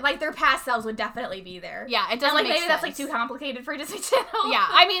would not, like, their past selves would definitely be there. Yeah, it doesn't make sense. Maybe that's, like, too complicated for Disney Channel. Yeah,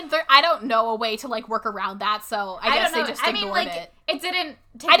 I mean, I don't know a way to, like, work around that, so I guess they just ignored it. It didn't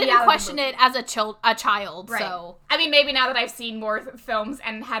take I me didn't out question of the it as a child, right. So... I mean, maybe now that I've seen more films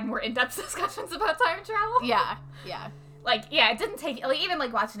and had more in-depth discussions about time travel. Yeah. Like, yeah, it didn't take... Like, even,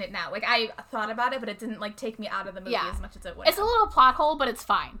 like, watching it now. Like, I thought about it, but it didn't, like, take me out of the movie as much as it would. It's a little plot hole, but it's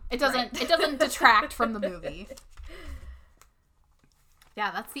fine. It doesn't detract from the movie.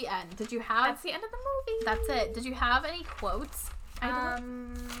 Yeah, that's the end. Did you have... That's the end of the movie. That's it. Did you have any quotes?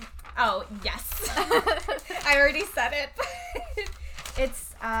 Oh, yes. I already said it.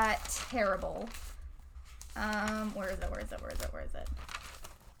 It's, terrible. Where is it?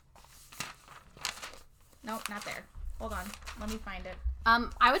 Nope, not there. Hold on. Let me find it.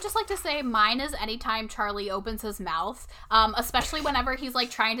 I would just like to say mine is anytime Charlie opens his mouth, especially whenever he's,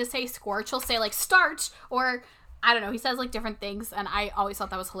 like, trying to say scorch, he'll say, like, starch, or... I don't know. He says, like, different things, and I always thought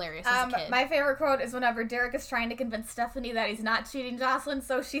that was hilarious as a kid. My favorite quote is whenever Derek is trying to convince Stephanie that he's not cheating Jocelyn,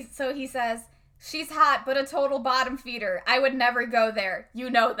 so he says, "She's hot, but a total bottom feeder. I would never go there. You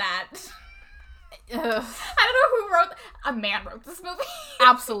know that." Ugh. I don't know who wrote... A man wrote this movie.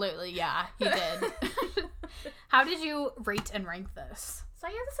 Absolutely, yeah. He did. How did you rate and rank this? So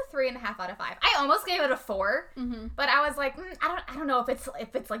I gave this a 3.5 out of 5. I almost gave it a 4, but I was like, I don't know if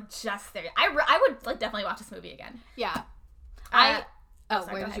it's like just there. I would like definitely watch this movie again. Yeah. Where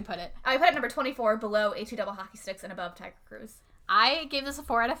did you put it? I put it number 24, below HE double hockey sticks and above Tiger Cruise. I gave this a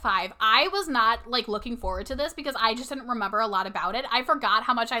 4 out of 5. I was not, like, looking forward to this because I just didn't remember a lot about it. I forgot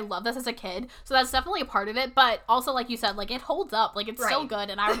how much I loved this as a kid, so that's definitely a part of it, but also, like you said, like, it holds up. Like, it's so good,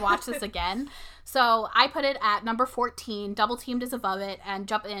 and I would watch this again. So I put it at number 14, Double Teamed is above it, and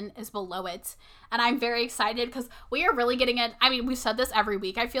Jump In is below it. And I'm very excited because we are really getting it. I mean, we've said this every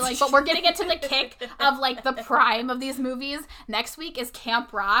week, I feel like, but we're getting into the kick of, like, the prime of these movies. Next week is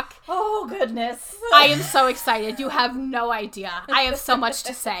Camp Rock. Oh, goodness. I am so excited. You have no idea. I have so much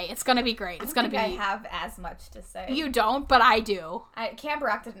to say. It's going to be great. It's going to be... I have as much to say. You don't, but I do. Camp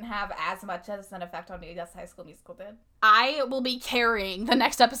Rock didn't have as much as an effect on me as High School Musical did. I will be carrying the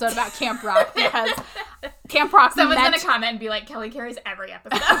next episode about Camp Rock because Camp Rock... Someone's going to comment and be like, Kelly carries every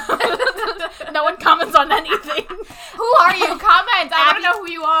episode. No one comments on anything. Who are you? Comment. I want to know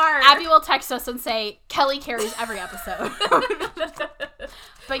who you are. Abby will text us and say, Kelly carries every episode.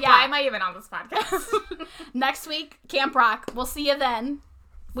 But yeah. Why am I even on this podcast? Next week, Camp Rock. We'll see you then.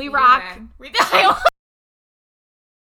 We rock. We